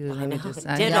detax too. Let me know. just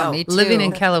Ditto. Yeah, me too. living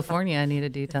in California, I need a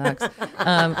detox.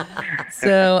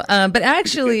 But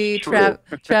actually, True.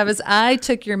 Travis, I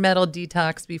took your metal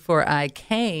detox before I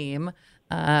came.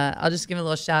 I'll just give him a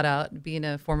little shout out, being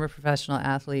a former professional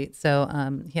athlete. So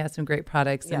he has some great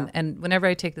products, Yeah. and whenever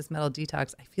I take this metal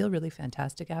detox, I feel really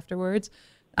fantastic afterwards.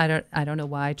 I don't know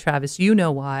why, Travis. You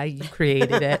know why, you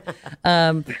created it.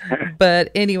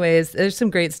 But anyways, there's some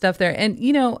great stuff there. And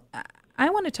I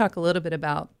want to talk a little bit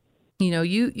about,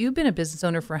 you've been a business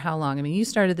owner for how long? I mean, you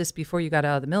started this before you got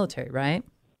out of the military, right?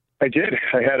 I did.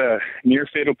 I had a near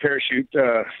fatal parachute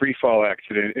free fall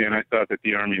accident, and I thought that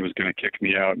the Army was going to kick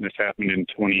me out. And this happened in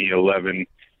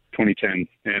 2010,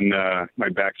 and my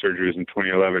back surgery was in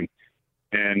 2011.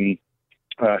 And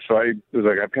so I was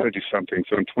like, I've got to do something.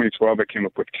 So in 2012, I came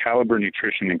up with Caliber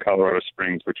Nutrition in Colorado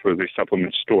Springs, which was a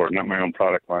supplement store, not my own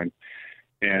product line.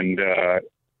 And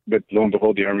but lo and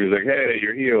behold, the Army was like, "Hey,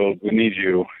 you're healed. We need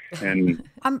you." And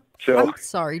I'm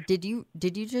sorry. Did you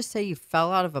just say you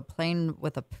fell out of a plane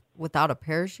without a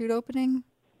parachute opening?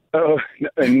 Oh,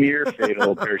 a near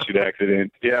fatal parachute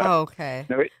accident. Yeah. Oh, okay.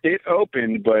 No, it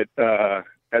opened, but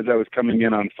as I was coming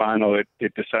in on final,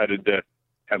 it decided to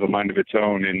have a mind of its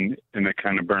own, and it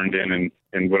kind of burned in,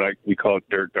 and what we call it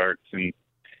dirt darts, and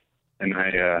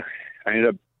I ended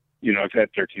up, I've had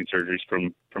 13 surgeries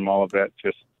from all of that.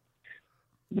 Just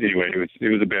anyway, it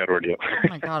was a bad ordeal. Oh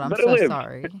my God, I'm But so I lived.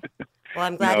 sorry. Well,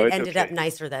 I'm glad No, it it's ended okay. up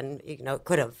nicer than it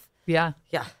could have. Yeah.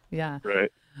 Yeah. Yeah.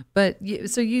 Right. But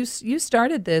so you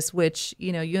started this, which,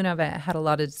 you and I have had a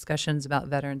lot of discussions about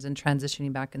veterans and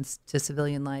transitioning back into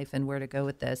civilian life and where to go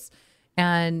with this.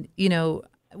 And,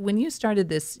 when you started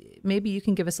this, maybe you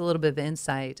can give us a little bit of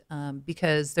insight,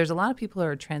 because there's a lot of people who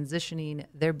are transitioning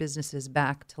their businesses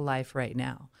back to life right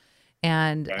now.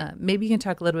 And Right. maybe you can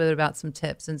talk a little bit about some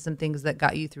tips and some things that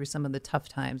got you through some of the tough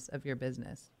times of your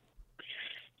business.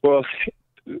 Well,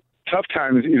 tough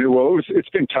times. It's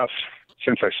been tough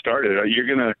since I started. You're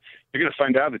gonna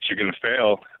find out that you're gonna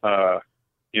fail.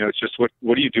 It's just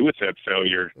what do you do with that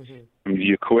failure? Mm-hmm. I mean, do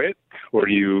you quit, or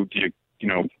do you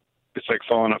it's like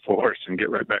falling off a horse and get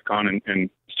right back on and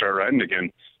start riding again.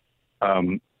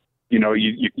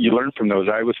 You learn from those.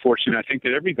 I was fortunate. I think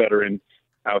that every veteran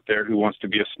out there who wants to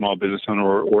be a small business owner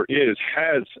or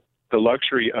has the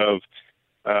luxury of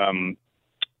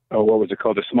what was it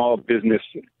called? The Small Business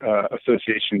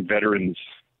Association Veterans.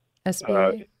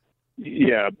 SBA?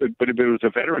 Yeah, but it was a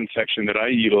veteran section that I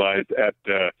utilized at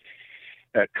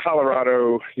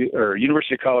Colorado or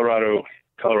University of Colorado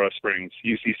Springs,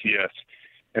 UCCS.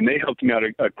 And they helped me out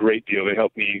a great deal. They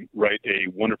helped me write a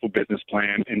wonderful business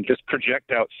plan and just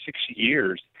project out 6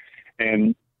 years.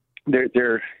 And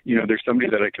they're somebody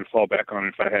that I can fall back on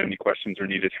if I had any questions or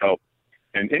needed help.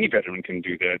 And any veteran can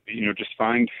do that. Just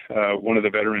find one of the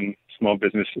veteran small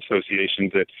business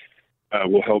associations that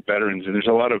will help veterans. And there's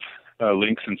a lot of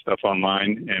links and stuff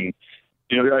online. And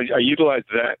I utilized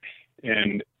that.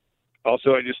 And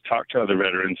also I just talked to other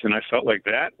veterans, and I felt like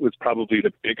that was probably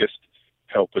the biggest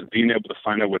help, was being able to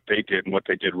find out what they did and what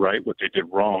they did right, what they did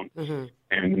wrong. Mm-hmm.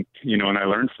 And I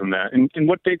learned from that. And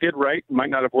what they did right might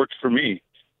not have worked for me.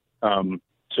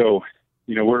 So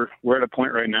we're at a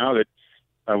point right now that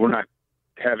we're not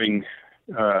having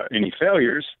any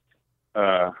failures, but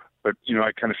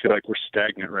I kind of feel like we're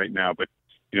stagnant right now. But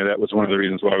that was one of the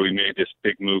reasons why we made this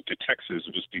big move to Texas,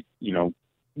 was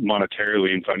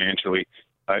monetarily and financially,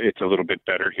 it's a little bit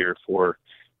better here for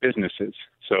businesses.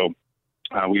 So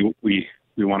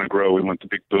we want to grow. We want the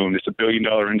big boom. It's $1 billion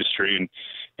industry,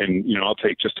 and I'll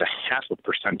take just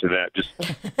 0.5% of that.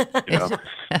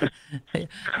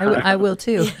 I will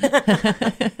too.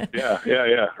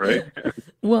 Yeah, right.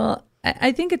 Well,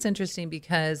 I think it's interesting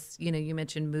because, you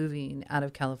mentioned moving out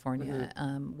of California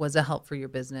was a help for your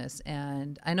business.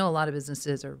 And I know a lot of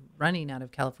businesses are running out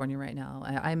of California right now.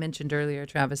 I mentioned earlier,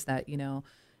 Travis, that,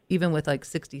 even with like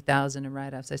 $60,000 in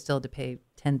write-offs, I still had to pay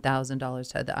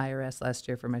 $10,000 to the IRS last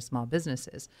year for my small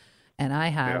businesses. And I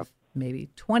have maybe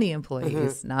 20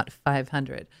 employees, not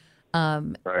 500.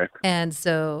 Right. And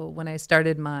so when I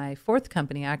started my fourth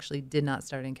company, I actually did not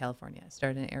start in California. I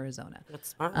started in Arizona. That's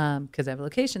smart. Because I have a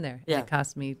location there. Yeah. It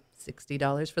cost me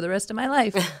 $60 for the rest of my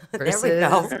life There we versus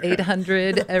go.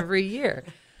 $800 every year.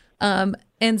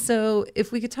 And so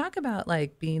if we could talk about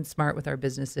like being smart with our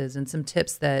businesses and some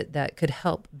tips that could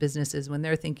help businesses when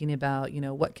they're thinking about,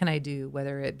 what can I do,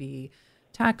 whether it be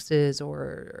taxes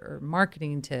or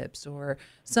marketing tips or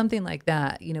something like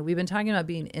that. We've been talking about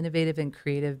being innovative and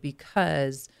creative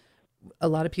because a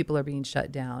lot of people are being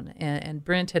shut down. And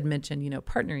Brent had mentioned,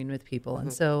 partnering with people.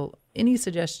 And so any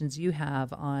suggestions you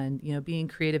have on, being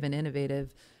creative and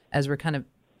innovative as we're kind of,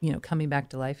 coming back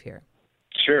to life here?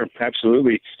 Sure,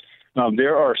 absolutely.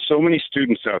 There are so many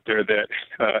students out there that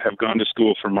have gone to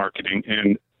school for marketing,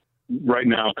 and right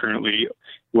now, currently,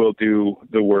 will do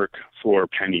the work for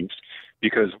pennies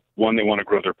because, one, they want to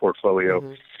grow their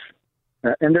portfolio,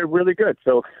 and they're really good.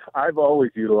 So I've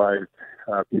always utilized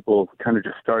people kind of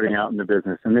just starting out in the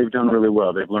business, and they've done really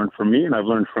well. They've learned from me, and I've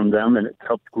learned from them, and it's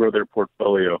helped grow their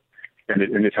portfolio, and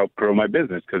it's helped grow my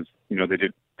business because, they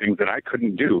did things that I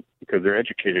couldn't do because they're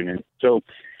educated in it. So,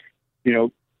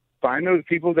 find those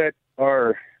people that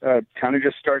are kind of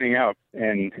just starting out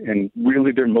and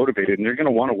really they're motivated and they're going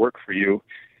to want to work for you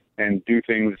and do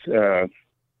things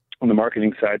on the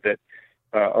marketing side that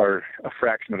are a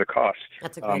fraction of the cost.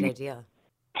 That's a great idea.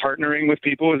 Partnering with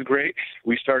people is great.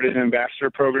 We started an ambassador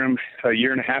program a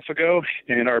year and a half ago,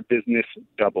 and our business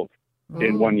doubled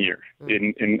in 1 year.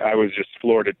 And I was just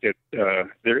floored at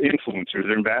they're influencers,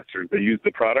 they're ambassadors. They use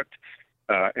the product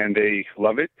and they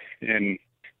love it.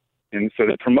 And so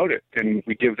they promote it, and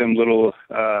we give them little,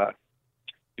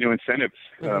 incentives,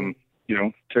 to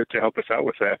help us out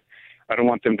with that. I don't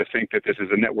want them to think that this is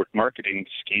a network marketing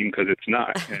scheme, because it's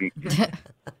not. And,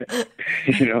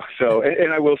 so,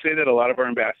 and I will say that a lot of our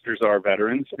ambassadors are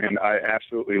veterans, and I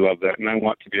absolutely love that. And I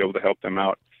want to be able to help them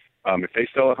out. If they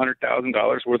sell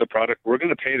 $100,000 worth of product, we're going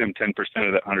to pay them 10%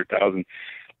 of that 100,000.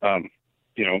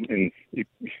 And you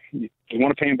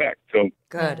want to pay them back. So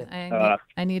good.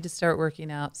 I need to start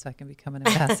working out so I can become an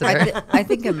ambassador. I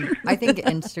think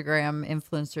Instagram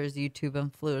influencers, YouTube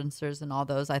influencers, and all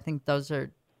those. I think those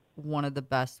are one of the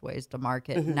best ways to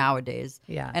market nowadays.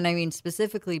 Yeah. And I mean,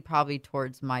 specifically probably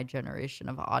towards my generation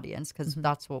of audience, because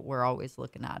that's what we're always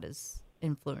looking at is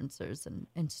influencers and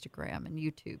Instagram and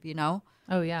YouTube,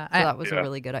 Oh, yeah. So that was a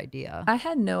really good idea. I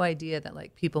had no idea that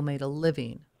like people made a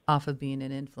living off of being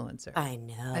an influencer. I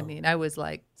know. I mean, I was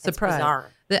like It's surprised.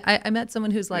 bizarre. That I met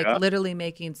someone who's like literally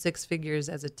making 6 figures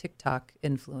as a TikTok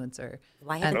influencer.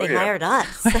 Why haven't they hired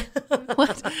us?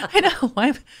 What? I know.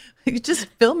 Why? You just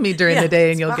film me during the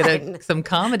day and you'll get some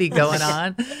comedy going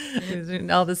on.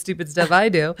 All the stupid stuff I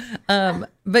do.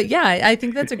 But yeah, I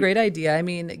think that's a great idea. I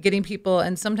mean, getting people,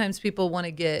 and sometimes people want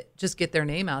to get their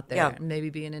name out there. Yeah. Maybe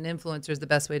being an influencer is the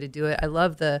best way to do it. I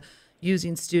love the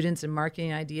using students and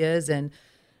marketing ideas. And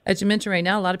as you mentioned right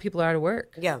now, a lot of people are out of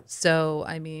work. Yeah. So,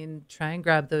 I mean, try and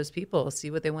grab those people,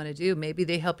 see what they want to do. Maybe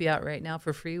they help you out right now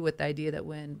for free with the idea that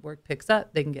when work picks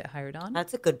up, they can get hired on.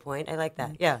 That's a good point. I like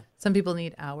that. Yeah. Some people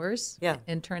need hours, Yeah.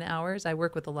 intern hours. I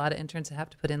work with a lot of interns that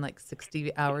have to put in like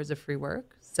 60 hours of free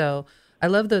work. So I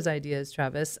love those ideas,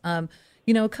 Travis.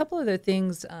 A couple other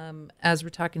things as we're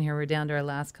talking here, we're down to our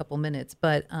last couple minutes.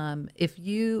 But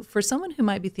for someone who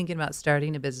might be thinking about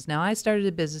starting a business, now I started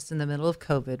a business in the middle of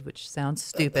COVID, which sounds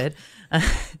stupid.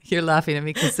 You're laughing at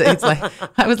me because it's like,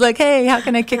 I was like, hey, how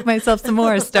can I kick myself some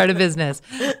more? Start a business.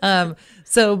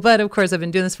 But of course, I've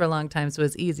been doing this for a long time, so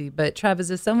it's easy. But Travis,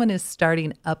 if someone is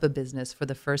starting up a business for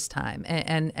the first time,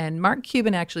 and Mark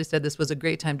Cuban actually said this was a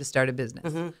great time to start a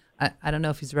business. I don't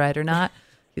know if he's right or not.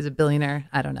 He's a billionaire.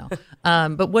 I don't know.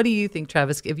 But what do you think,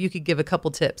 Travis, if you could give a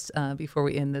couple tips before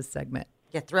we end this segment?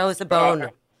 Yeah, throw us a bone.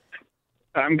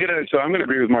 I'm gonna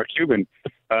agree with Mark Cuban.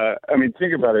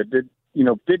 Think about it.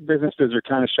 Big businesses are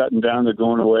kind of shutting down. They're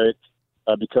going away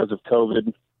because of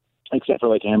COVID, except for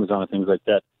like Amazon and things like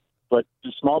that. But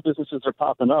the small businesses are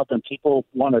popping up, and people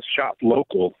want to shop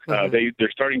local.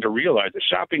 They're starting to realize that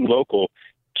shopping local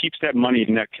keeps that money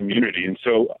in that community. And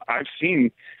so I've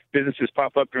seen businesses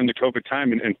pop up during the COVID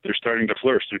time, and they're starting to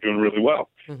flourish. They're doing really well.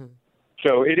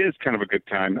 So it is kind of a good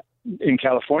time. In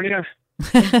California,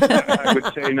 I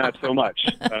would say not so much.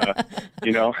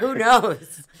 Who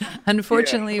knows?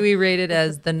 Unfortunately, we rate it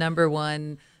as the number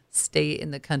one state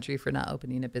in the country for not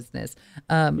opening a business.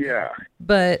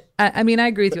 But I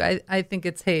agree with you. I think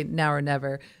it's, hey, now or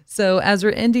never. So as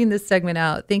we're ending this segment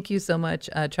out, thank you so much,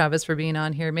 Travis, for being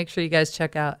on here. Make sure you guys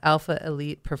check out Alpha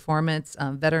Elite Performance,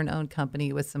 veteran-owned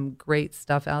company with some great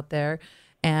stuff out there.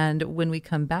 And when we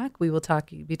come back, we will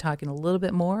be talking a little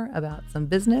bit more about some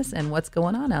business and what's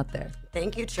going on out there.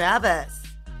 Thank you, Travis.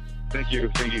 Thank you,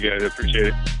 guys. I appreciate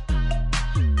it.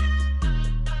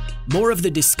 More of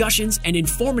the discussions and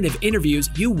informative interviews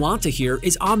you want to hear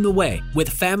is on the way with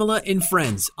Famela and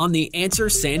Friends on The Answer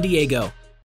San Diego.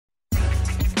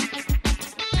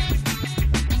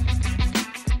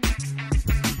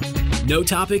 No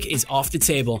topic is off the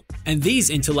table, and these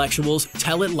intellectuals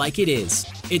tell it like it is.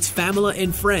 It's Famela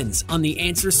and Friends on The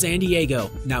Answer San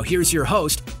Diego. Now here's your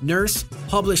host, nurse,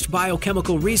 published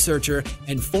biochemical researcher,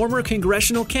 and former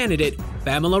congressional candidate,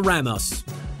 Famela Ramos.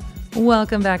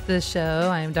 Welcome back to the show.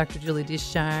 I am Dr. Julie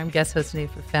Ducharme, guest host today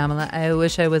for Famela. I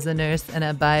wish I was a nurse and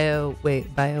a bio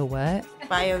what?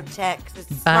 Biotech,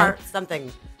 smart something.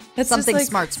 It's something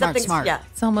just like, smart. Yeah.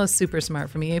 It's almost super smart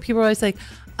for me. People are always like,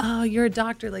 oh, you're a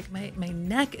doctor. Like my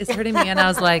neck is hurting me. And I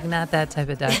was like, not that type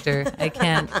of doctor. I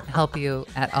can't help you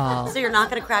at all. So you're not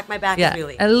going to crack my back, Yeah.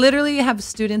 really? I literally have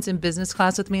students in business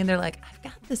class with me and they're like, I've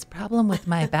got this problem with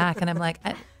my back. And I'm like,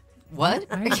 what?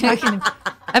 Are you talking?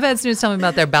 I've had students tell me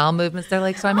about their bowel movements. They're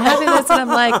like, so I'm having this, and I'm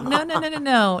like,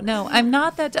 no, I'm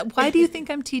not that. Why do you think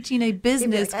I'm teaching a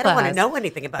business class? I don't want to know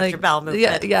anything about your bowel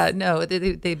movements. No,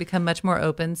 they become much more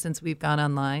open since we've gone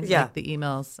online. Yeah. Like the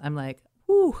emails, I'm like,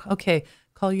 okay,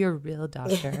 call your real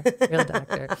doctor,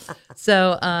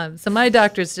 So my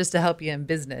doctor is just to help you in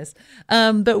business.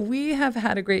 But we have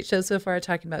had a great show so far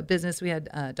talking about business. We had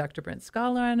Dr. Brent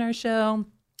Scholar on our show.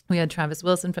 We had Travis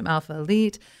Wilson from Alpha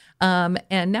Elite.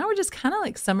 And now we're just kind of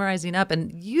like summarizing up.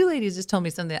 And you ladies just told me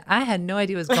something that I had no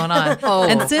idea was going on. Oh.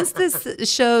 And since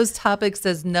this show's topic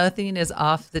says nothing is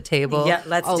off the table. Yeah,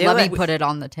 let's do let it. me put it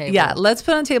on the table. Yeah, let's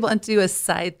put on the table and do a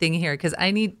side thing here because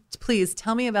I need, please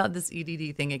tell me about this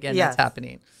EDD thing again Yes. that's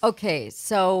happening. Okay,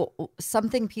 so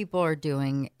something people are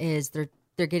doing is they're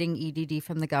getting EDD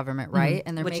from the government, right?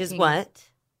 And they're Which is making, what?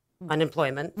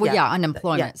 Unemployment. Well, yeah,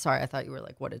 unemployment. Yeah. Sorry, I thought you were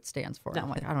like what it stands for. I'm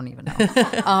like, I don't even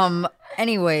know.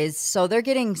 Anyways, so they're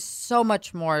getting so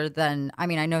much more than, I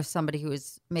mean, I know somebody who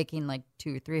is making like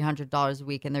 $200-300 a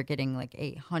week, and they're getting like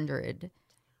 $800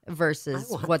 versus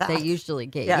I want what they that. usually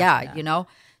get. Yeah. Yeah, you know.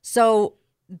 So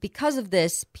because of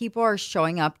this, people are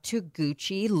showing up to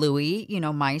Gucci, Louis, you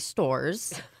know, my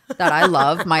stores that I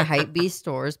love, my Hypebeast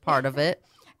stores, part of it.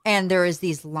 And there is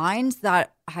these lines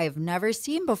that I've never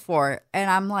seen before. And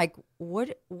I'm like,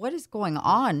 what is going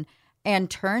on?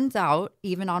 And turns out,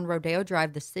 even on Rodeo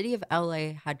Drive, the city of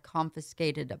LA had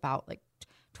confiscated about like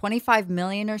 25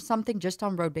 million or something just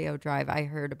on Rodeo Drive. I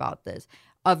heard about this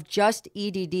of just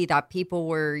EDD that people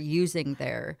were using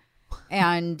there.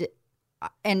 And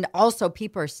also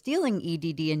people are stealing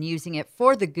EDD and using it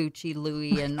for the Gucci,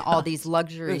 Louis, and all these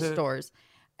luxury stores.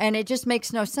 And it just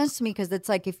makes no sense to me because it's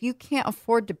like, if you can't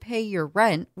afford to pay your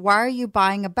rent, why are you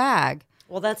buying a bag?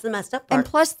 Well, that's the messed up part. And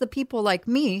plus the people like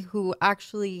me who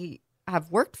actually have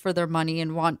worked for their money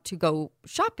and want to go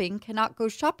shopping cannot go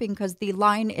shopping because the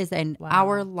line is an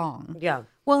hour long. Yeah.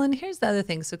 Well, and here's the other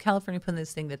thing. So California put in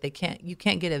this thing that you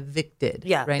can't get evicted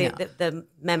Yeah. right now. The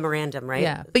memorandum, right?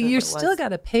 Yeah, That's but what you it still was. got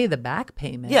to pay the back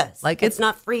payment. Yes. like it's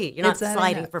not free. You're not it's that-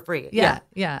 sliding for free. Yeah.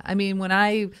 I mean, when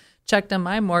I checked on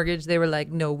my mortgage, they were like,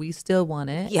 "No, we still want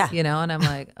it." Yeah. you know, and I'm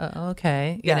like,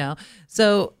 "Okay," you Yeah. know.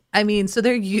 So I mean, so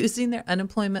they're using their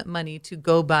unemployment money to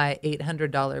go buy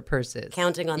 $800 purses.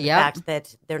 Counting on the Yep. fact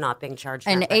that they're not being charged.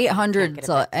 And rent, but they can't 800's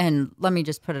get it. and let me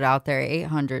just put it out there,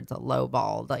 800's a low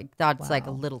ball. Like that's like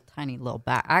a little tiny little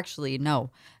bag. Actually, no,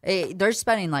 they're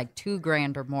spending like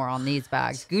 $2,000 or more on these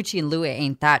bags. Gucci and Louis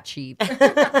ain't that cheap.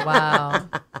 Wow.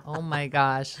 Oh my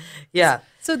gosh. Yeah.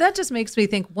 So that just makes me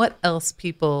think, what else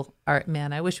people are,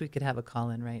 man, I wish we could have a call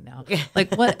in right now.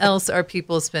 Like, what else are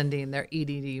people spending their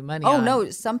EDD money Oh on? no,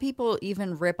 some people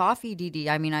even rip off EDD.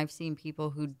 I mean, I've seen people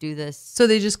who do this. So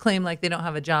they just claim like they don't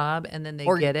have a job and then they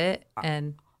Or- get it.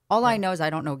 And All I know is I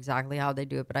don't know exactly how they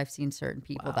do it, but I've seen certain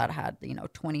people that had, you know,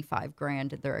 25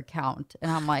 grand in their account,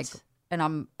 and I'm like, and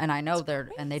I know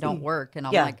they don't work, and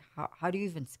I'm Yeah. like, how do you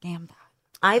even scam that?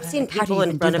 I've seen How do you people in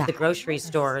even front do of the that? grocery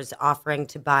stores offering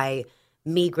to buy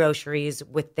me groceries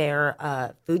with their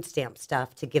food stamp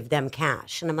stuff to give them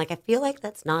cash. And I'm like, I feel like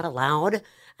that's not allowed.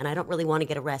 And I don't really want to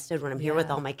get arrested when I'm here with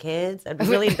all my kids. It'd be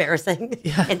really embarrassing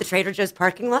in the Trader Joe's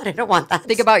parking lot. I don't want that.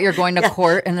 Think about you're going to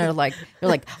court, and they're like,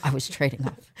 I was trading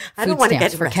off I don't food want to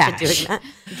stamps get for arrested cash. doing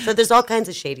that. So there's all kinds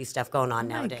of shady stuff going on oh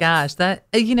my nowadays. gosh, that,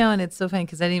 you know, and it's so funny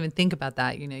because I didn't even think about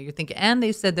that. You know, you're thinking, and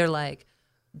they said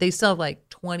they still have like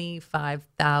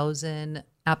 25,000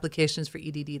 applications for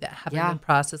EDD that haven't Yeah. been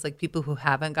processed, like people who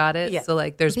haven't got it. Yeah. So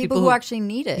like there's People who actually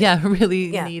need it. yeah,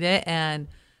 really Yeah. need it. And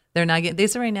they're not getting, they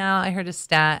said right now, I heard a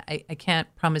stat, I can't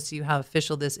promise you how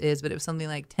official this is, but it was something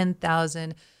like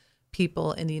 10,000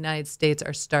 people in the United States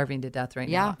are starving to death right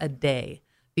now a day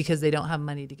because they don't have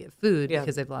money to get food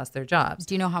because they've lost their jobs.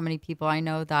 Do you know how many people I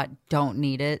know that don't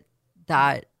need it,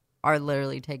 that are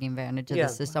literally taking advantage of Yeah.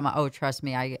 the system? Oh, trust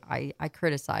me, I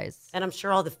criticize. And I'm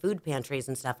sure all the food pantries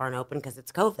and stuff aren't open because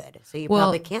it's COVID. So you Well,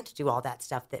 probably can't do all that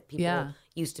stuff that people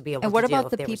used to be able And what to do about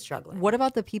if the they were people? struggling. What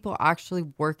about the people actually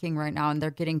working right now and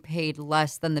they're getting paid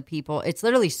less than the people? It's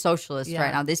literally socialist Yeah.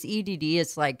 right now. This EDD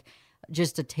is like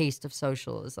just a taste of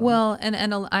socialism. Well, and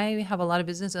I have a lot of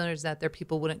business owners that their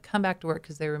people wouldn't come back to work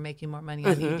because they were making more money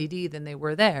on EDD than they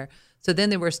were there. So then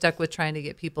they were stuck with trying to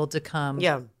get people to come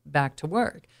back to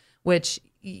work, which,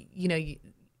 you know,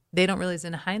 they don't realize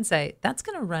in hindsight, that's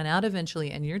going to run out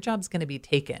eventually and your job's going to be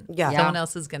taken. Yeah. Someone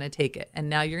else is going to take it. And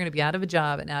now you're going to be out of a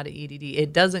job and out of EDD.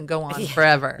 It doesn't go on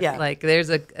forever. Yeah. Like there's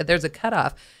a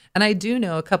cutoff. And I do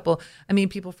know a couple, I mean,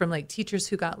 people from like teachers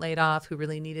who got laid off who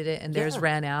really needed it and theirs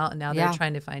ran out and now they're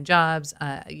trying to find jobs.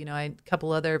 You know, a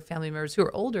couple other family members who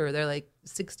are older, they're like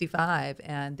 65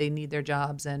 and they need their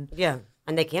jobs. And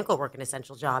and they can't go work an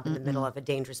essential job in the middle of a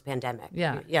dangerous pandemic.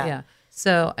 yeah.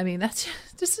 So, I mean, this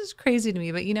is crazy to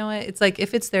me. But you know what? It's like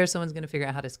if it's there, someone's going to figure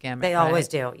out how to scam it. They right? always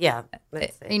do. Yeah.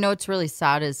 Let's see. you know what's really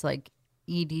sad is like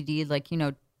EDD, like, you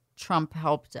know, Trump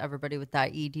helped everybody with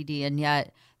that EDD, and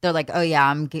yet they're like, oh yeah,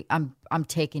 I'm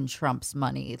taking Trump's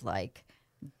money, like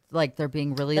they're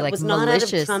being really That like was not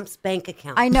malicious. out of Trump's bank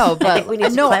account. I know, I but think we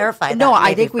need no, to clarify that. No, I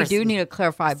maybe think we for do some- need to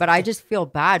clarify, but I just feel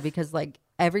bad because like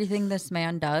everything this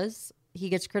man does, he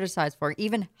gets criticized for,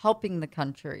 even helping the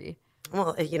country.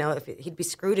 Well, if he'd be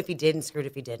screwed if he did and screwed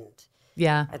if he didn't.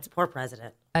 Yeah. It's poor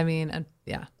president. I mean,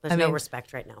 yeah. There's no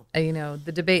respect right now.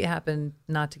 The debate happened,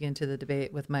 not to get into the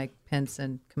debate with Mike Pence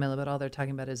and Camilla, but all they're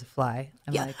talking about is a fly.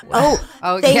 I'm like,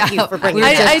 what? Thank you for bringing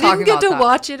I that up. didn't get to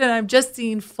watch it, and I'm just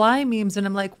seeing fly memes, and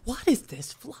I'm like, what is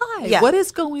this fly? Yeah. What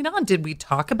is going on? Did we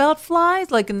talk about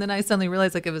flies? Like, and then I suddenly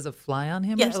realized like it was a fly on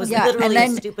him or It was something. literally and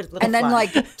then- a stupid little and then, fly.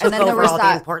 like- and Took then there over was all the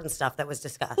that- important stuff that was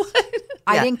discussed.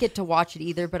 I Yeah. didn't get to watch it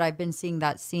either, but I've been seeing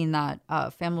that scene that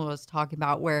Famela was talking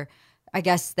about where I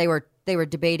guess they were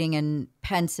debating and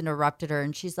Pence interrupted her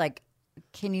and she's like,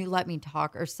 can you let me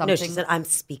talk or something? No, she said, I'm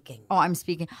speaking. Oh, I'm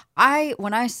speaking.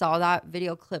 When I saw that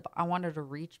video clip, I wanted to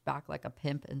reach back like a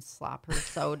pimp and slap her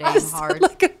so dang hard.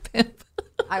 Like a pimp.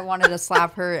 I wanted to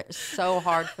slap her so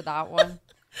hard for that one.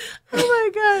 Oh my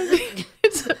god.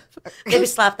 Maybe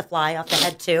slap the fly off the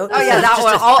head too. Oh yeah, that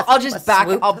one. I'll just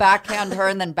swoop. I'll backhand her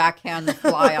and then backhand the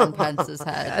fly on Pence's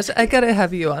head. Gosh, I gotta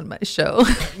have you on my show.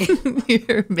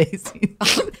 You're amazing.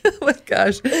 Oh my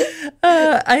gosh,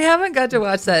 I haven't got to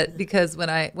watch that because when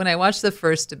I watched the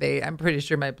first debate, I'm pretty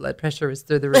sure my blood pressure was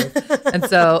through the roof, and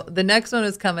so the next one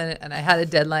was coming, and I had a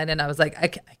deadline, and I was like, I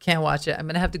can't watch it. I'm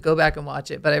gonna have to go back and watch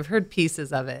it. But I've heard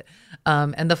pieces of it,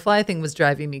 and the fly thing was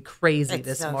driving me crazy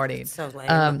this morning. It's so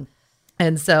lame.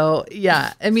 And so,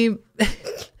 yeah, I mean,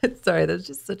 sorry, that's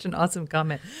just such an awesome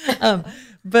comment.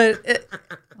 But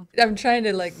I'm trying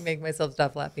to like make myself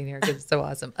stop laughing here because it's so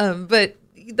awesome. But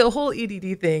the whole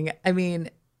EDD thing, I mean,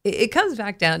 it comes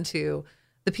back down to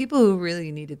the people who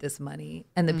really needed this money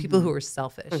and the people who were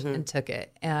selfish and took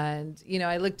it. And,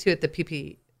 I look too at the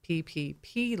PPP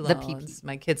loans.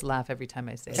 My kids laugh every time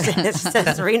I say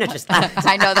that. Serena just laughed.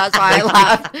 I know, that's why I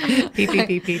laugh.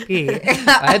 PPPPP.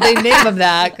 Why'd they name them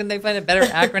that? Couldn't they find a better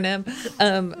acronym?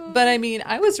 But I mean,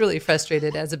 I was really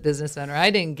frustrated as a business owner. I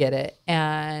didn't get it,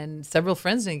 and several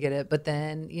friends didn't get it. But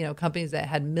then, companies that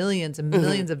had millions and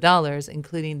millions of dollars,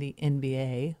 including the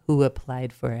NBA, who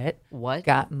applied for it,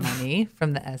 got money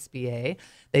from the SBA.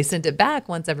 They sent it back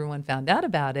once everyone found out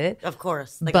about it. Of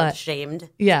course. They got shamed.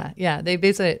 Yeah. They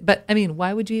basically, but I mean,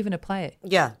 why would you even apply it?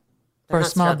 Yeah. For a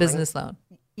small business loan.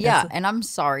 Yeah, and I'm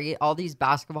sorry, all these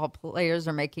basketball players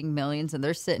are making millions and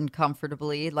they're sitting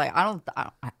comfortably. Like I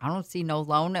don't see no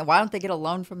loan. Why don't they get a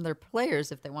loan from their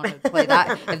players if they want to play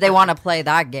that if they want to play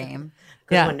that game?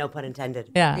 Good one, no pun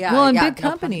intended. Yeah. Well, and big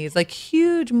companies, like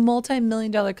huge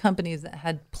multi-million-dollar companies that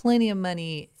had plenty of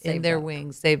money in their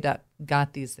wings, saved up,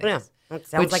 got these things. Yeah. It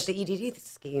sounds like the EDD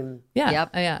scheme. Yeah.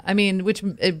 Yep. Yeah. I mean, which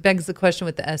it begs the question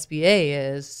with the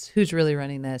SBA is who's really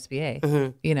running the SBA?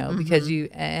 Because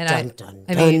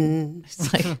I mean,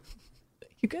 it's like,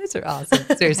 you guys are awesome.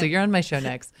 Seriously, you're on my show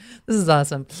next. This is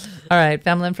awesome. All right.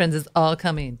 Famela and Friends is all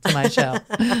coming to my show.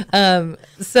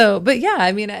 But yeah,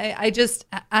 I mean, I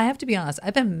have to be honest.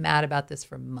 I've been mad about this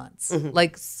for months.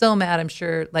 Like so mad. I'm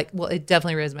sure it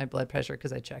definitely raised my blood pressure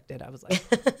because I checked it. I was like,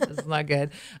 this is not good.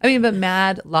 I mean, but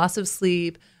mad, loss of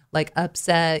sleep, like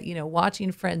upset,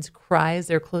 watching friends cry as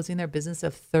they're closing their business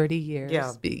of 30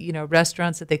 years,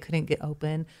 restaurants that they couldn't get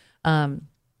open,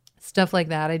 stuff like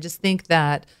that. I just think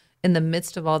that in the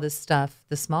midst of all this stuff,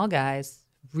 the small guys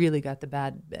really got the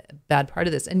bad part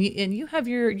of this. And you have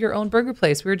your own burger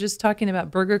place. We were just talking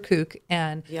about Burger Kook,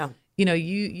 and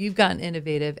you've gotten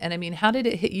innovative. And I mean, how did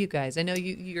it hit you guys? I know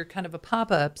you're kind of a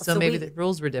pop-up, so maybe the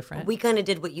rules were different. We kind of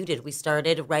did what you did. We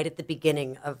started right at the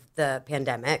beginning of the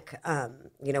pandemic.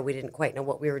 We didn't quite know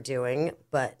what we were doing,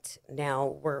 but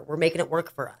now we're making it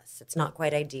work for us. It's not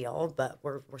quite ideal, but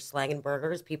we're slanging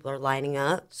burgers. People are lining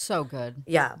up. So good.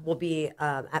 Yeah, we'll be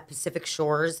at Pacific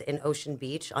Shores in Ocean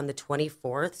Beach on the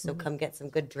 24th. So come get some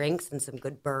good drinks and some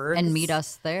good burgers. And meet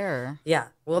us there. Yeah,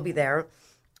 we'll be there.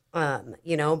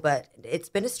 But it's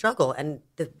been a struggle. And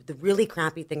the really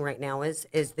crappy thing right now is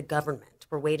the government.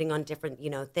 We're waiting on different,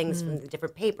 things from the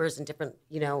different papers and different,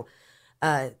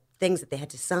 things that they had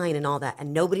to sign and all that.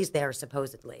 And nobody's there,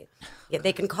 supposedly. Yet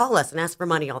they can call us and ask for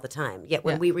money all the time. Yet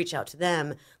when we reach out to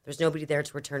them, there's nobody there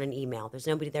to return an email. There's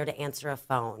nobody there to answer a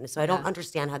phone. So I don't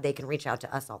understand how they can reach out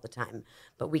to us all the time,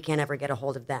 but we can't ever get a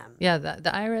hold of them. Yeah, the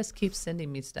IRS keeps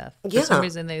sending me stuff. For some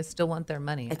reason, they still want their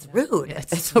money. It's rude. Yeah,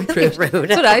 it's so really rude.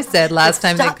 That's what I said last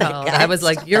time they Stop it, called. guys. I was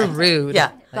like, you're rude.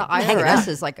 Yeah. The IRS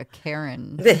is like a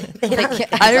Karen.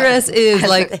 IRS is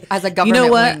like, as a you government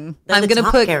know what? wing. They're I'm the going to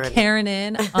top put Karen. Karen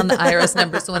in on the IRS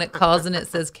number. So when it calls and it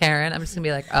says Karen, I'm just going to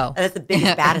be like, oh. That's the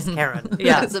biggest, baddest Karen.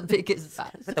 Yeah, it's the biggest.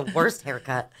 With the worst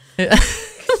haircut.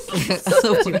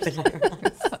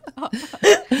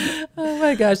 Oh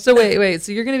my gosh. So wait.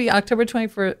 So you're going to be October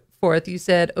 24th 4th, you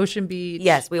said Ocean Beach.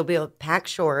 Yes, we'll be at Pac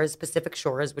Shores, Pacific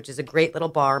Shores, which is a great little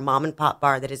bar, mom and pop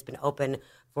bar that has been open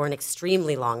for an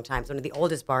extremely long time. It's one of the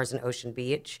oldest bars in Ocean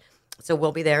Beach. So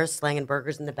we'll be there slanging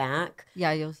burgers in the back.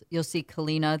 Yeah, you'll see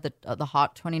Kalina, the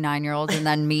hot 29-year-old, and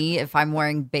then me if I'm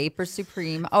wearing Bape or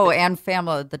Supreme. Oh, and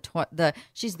Famela,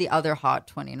 she's the other hot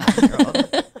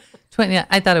 29-year-old. 20.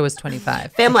 I thought it was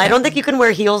 25. Famela, I don't think you can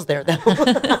wear heels there, though.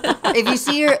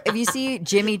 If you see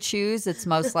Jimmy Choo's, it's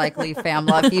most likely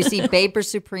Famela. If you see Bape or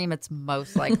Supreme, it's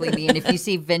most likely me. And if you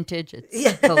see vintage, it's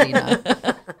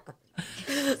Kalina.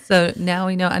 So now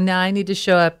we know. And now I need to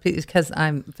show up because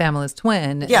I'm Famela's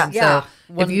twin. Yeah. And Yeah.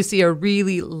 So if you see a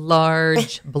really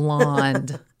large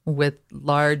blonde with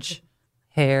large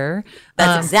hair,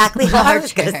 That's exactly how I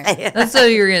was going to say it. that's what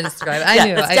you were going to describe. I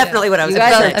knew. That's I definitely what I was You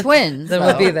going to guys say. are twins. Then so.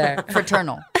 we'll be there.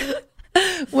 Fraternal.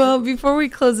 Well, before we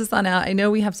close this on out, I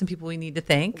know we have some people we need to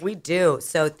thank. We do.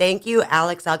 So thank you,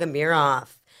 Alex Agamirov.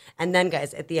 And then,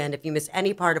 guys, at the end, if you miss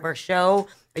any part of our show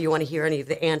or you want to hear any of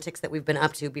the antics that we've been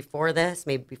up to before this,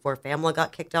 maybe before Famela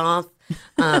got kicked off,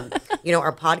 our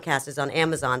podcast is on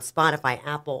Amazon, Spotify,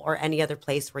 Apple, or any other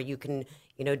place where you can,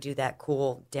 do that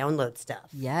cool download stuff.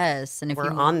 Yes. And if We're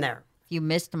on there. you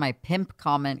missed my pimp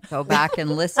comment, go back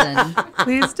and listen.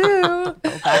 Please do. Go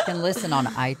back and listen on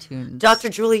iTunes. Dr.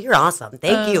 Julie, you're awesome.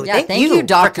 Thank you. yeah, thank you, for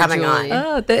Dr. coming Julie.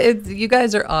 on. You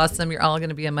guys are awesome. You're all going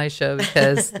to be on my show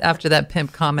because after that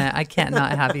pimp comment, I can't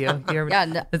not have you.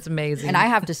 It's amazing. And I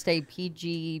have to stay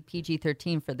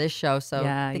PG-13 for this show, so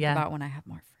Yeah, think yeah. about when I have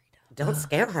more freedom. Don't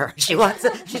scare her. She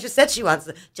just said she wants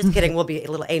it. Just kidding. We'll be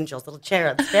little angels, little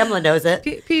cherubs. Famela knows it.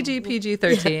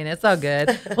 PG-13. It's all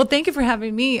good. Well, thank you for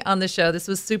having me on the show. This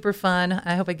was super fun.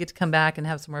 I hope I get to come back and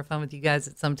have some more fun with you guys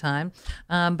at some time.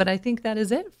 But I think that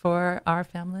is it for our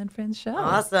Famela and Friends show.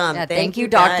 Awesome. Yeah, thank you,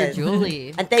 Dr. guys.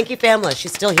 Julie. And thank you, Famela.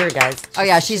 She's still here, guys. Oh,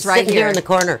 yeah, she's right sitting here. in the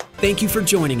corner. Thank you for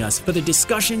joining us for the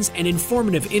discussions and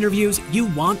informative interviews you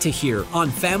want to hear on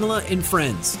Famela and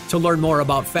Friends. To learn more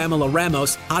about Famela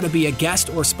Ramos, how to be a guest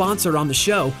or sponsor on the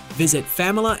show, visit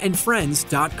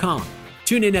famelaandfriends.com.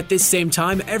 Tune in at this same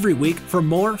time every week for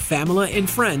more Famela and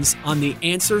Friends on The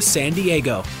Answer San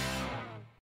Diego.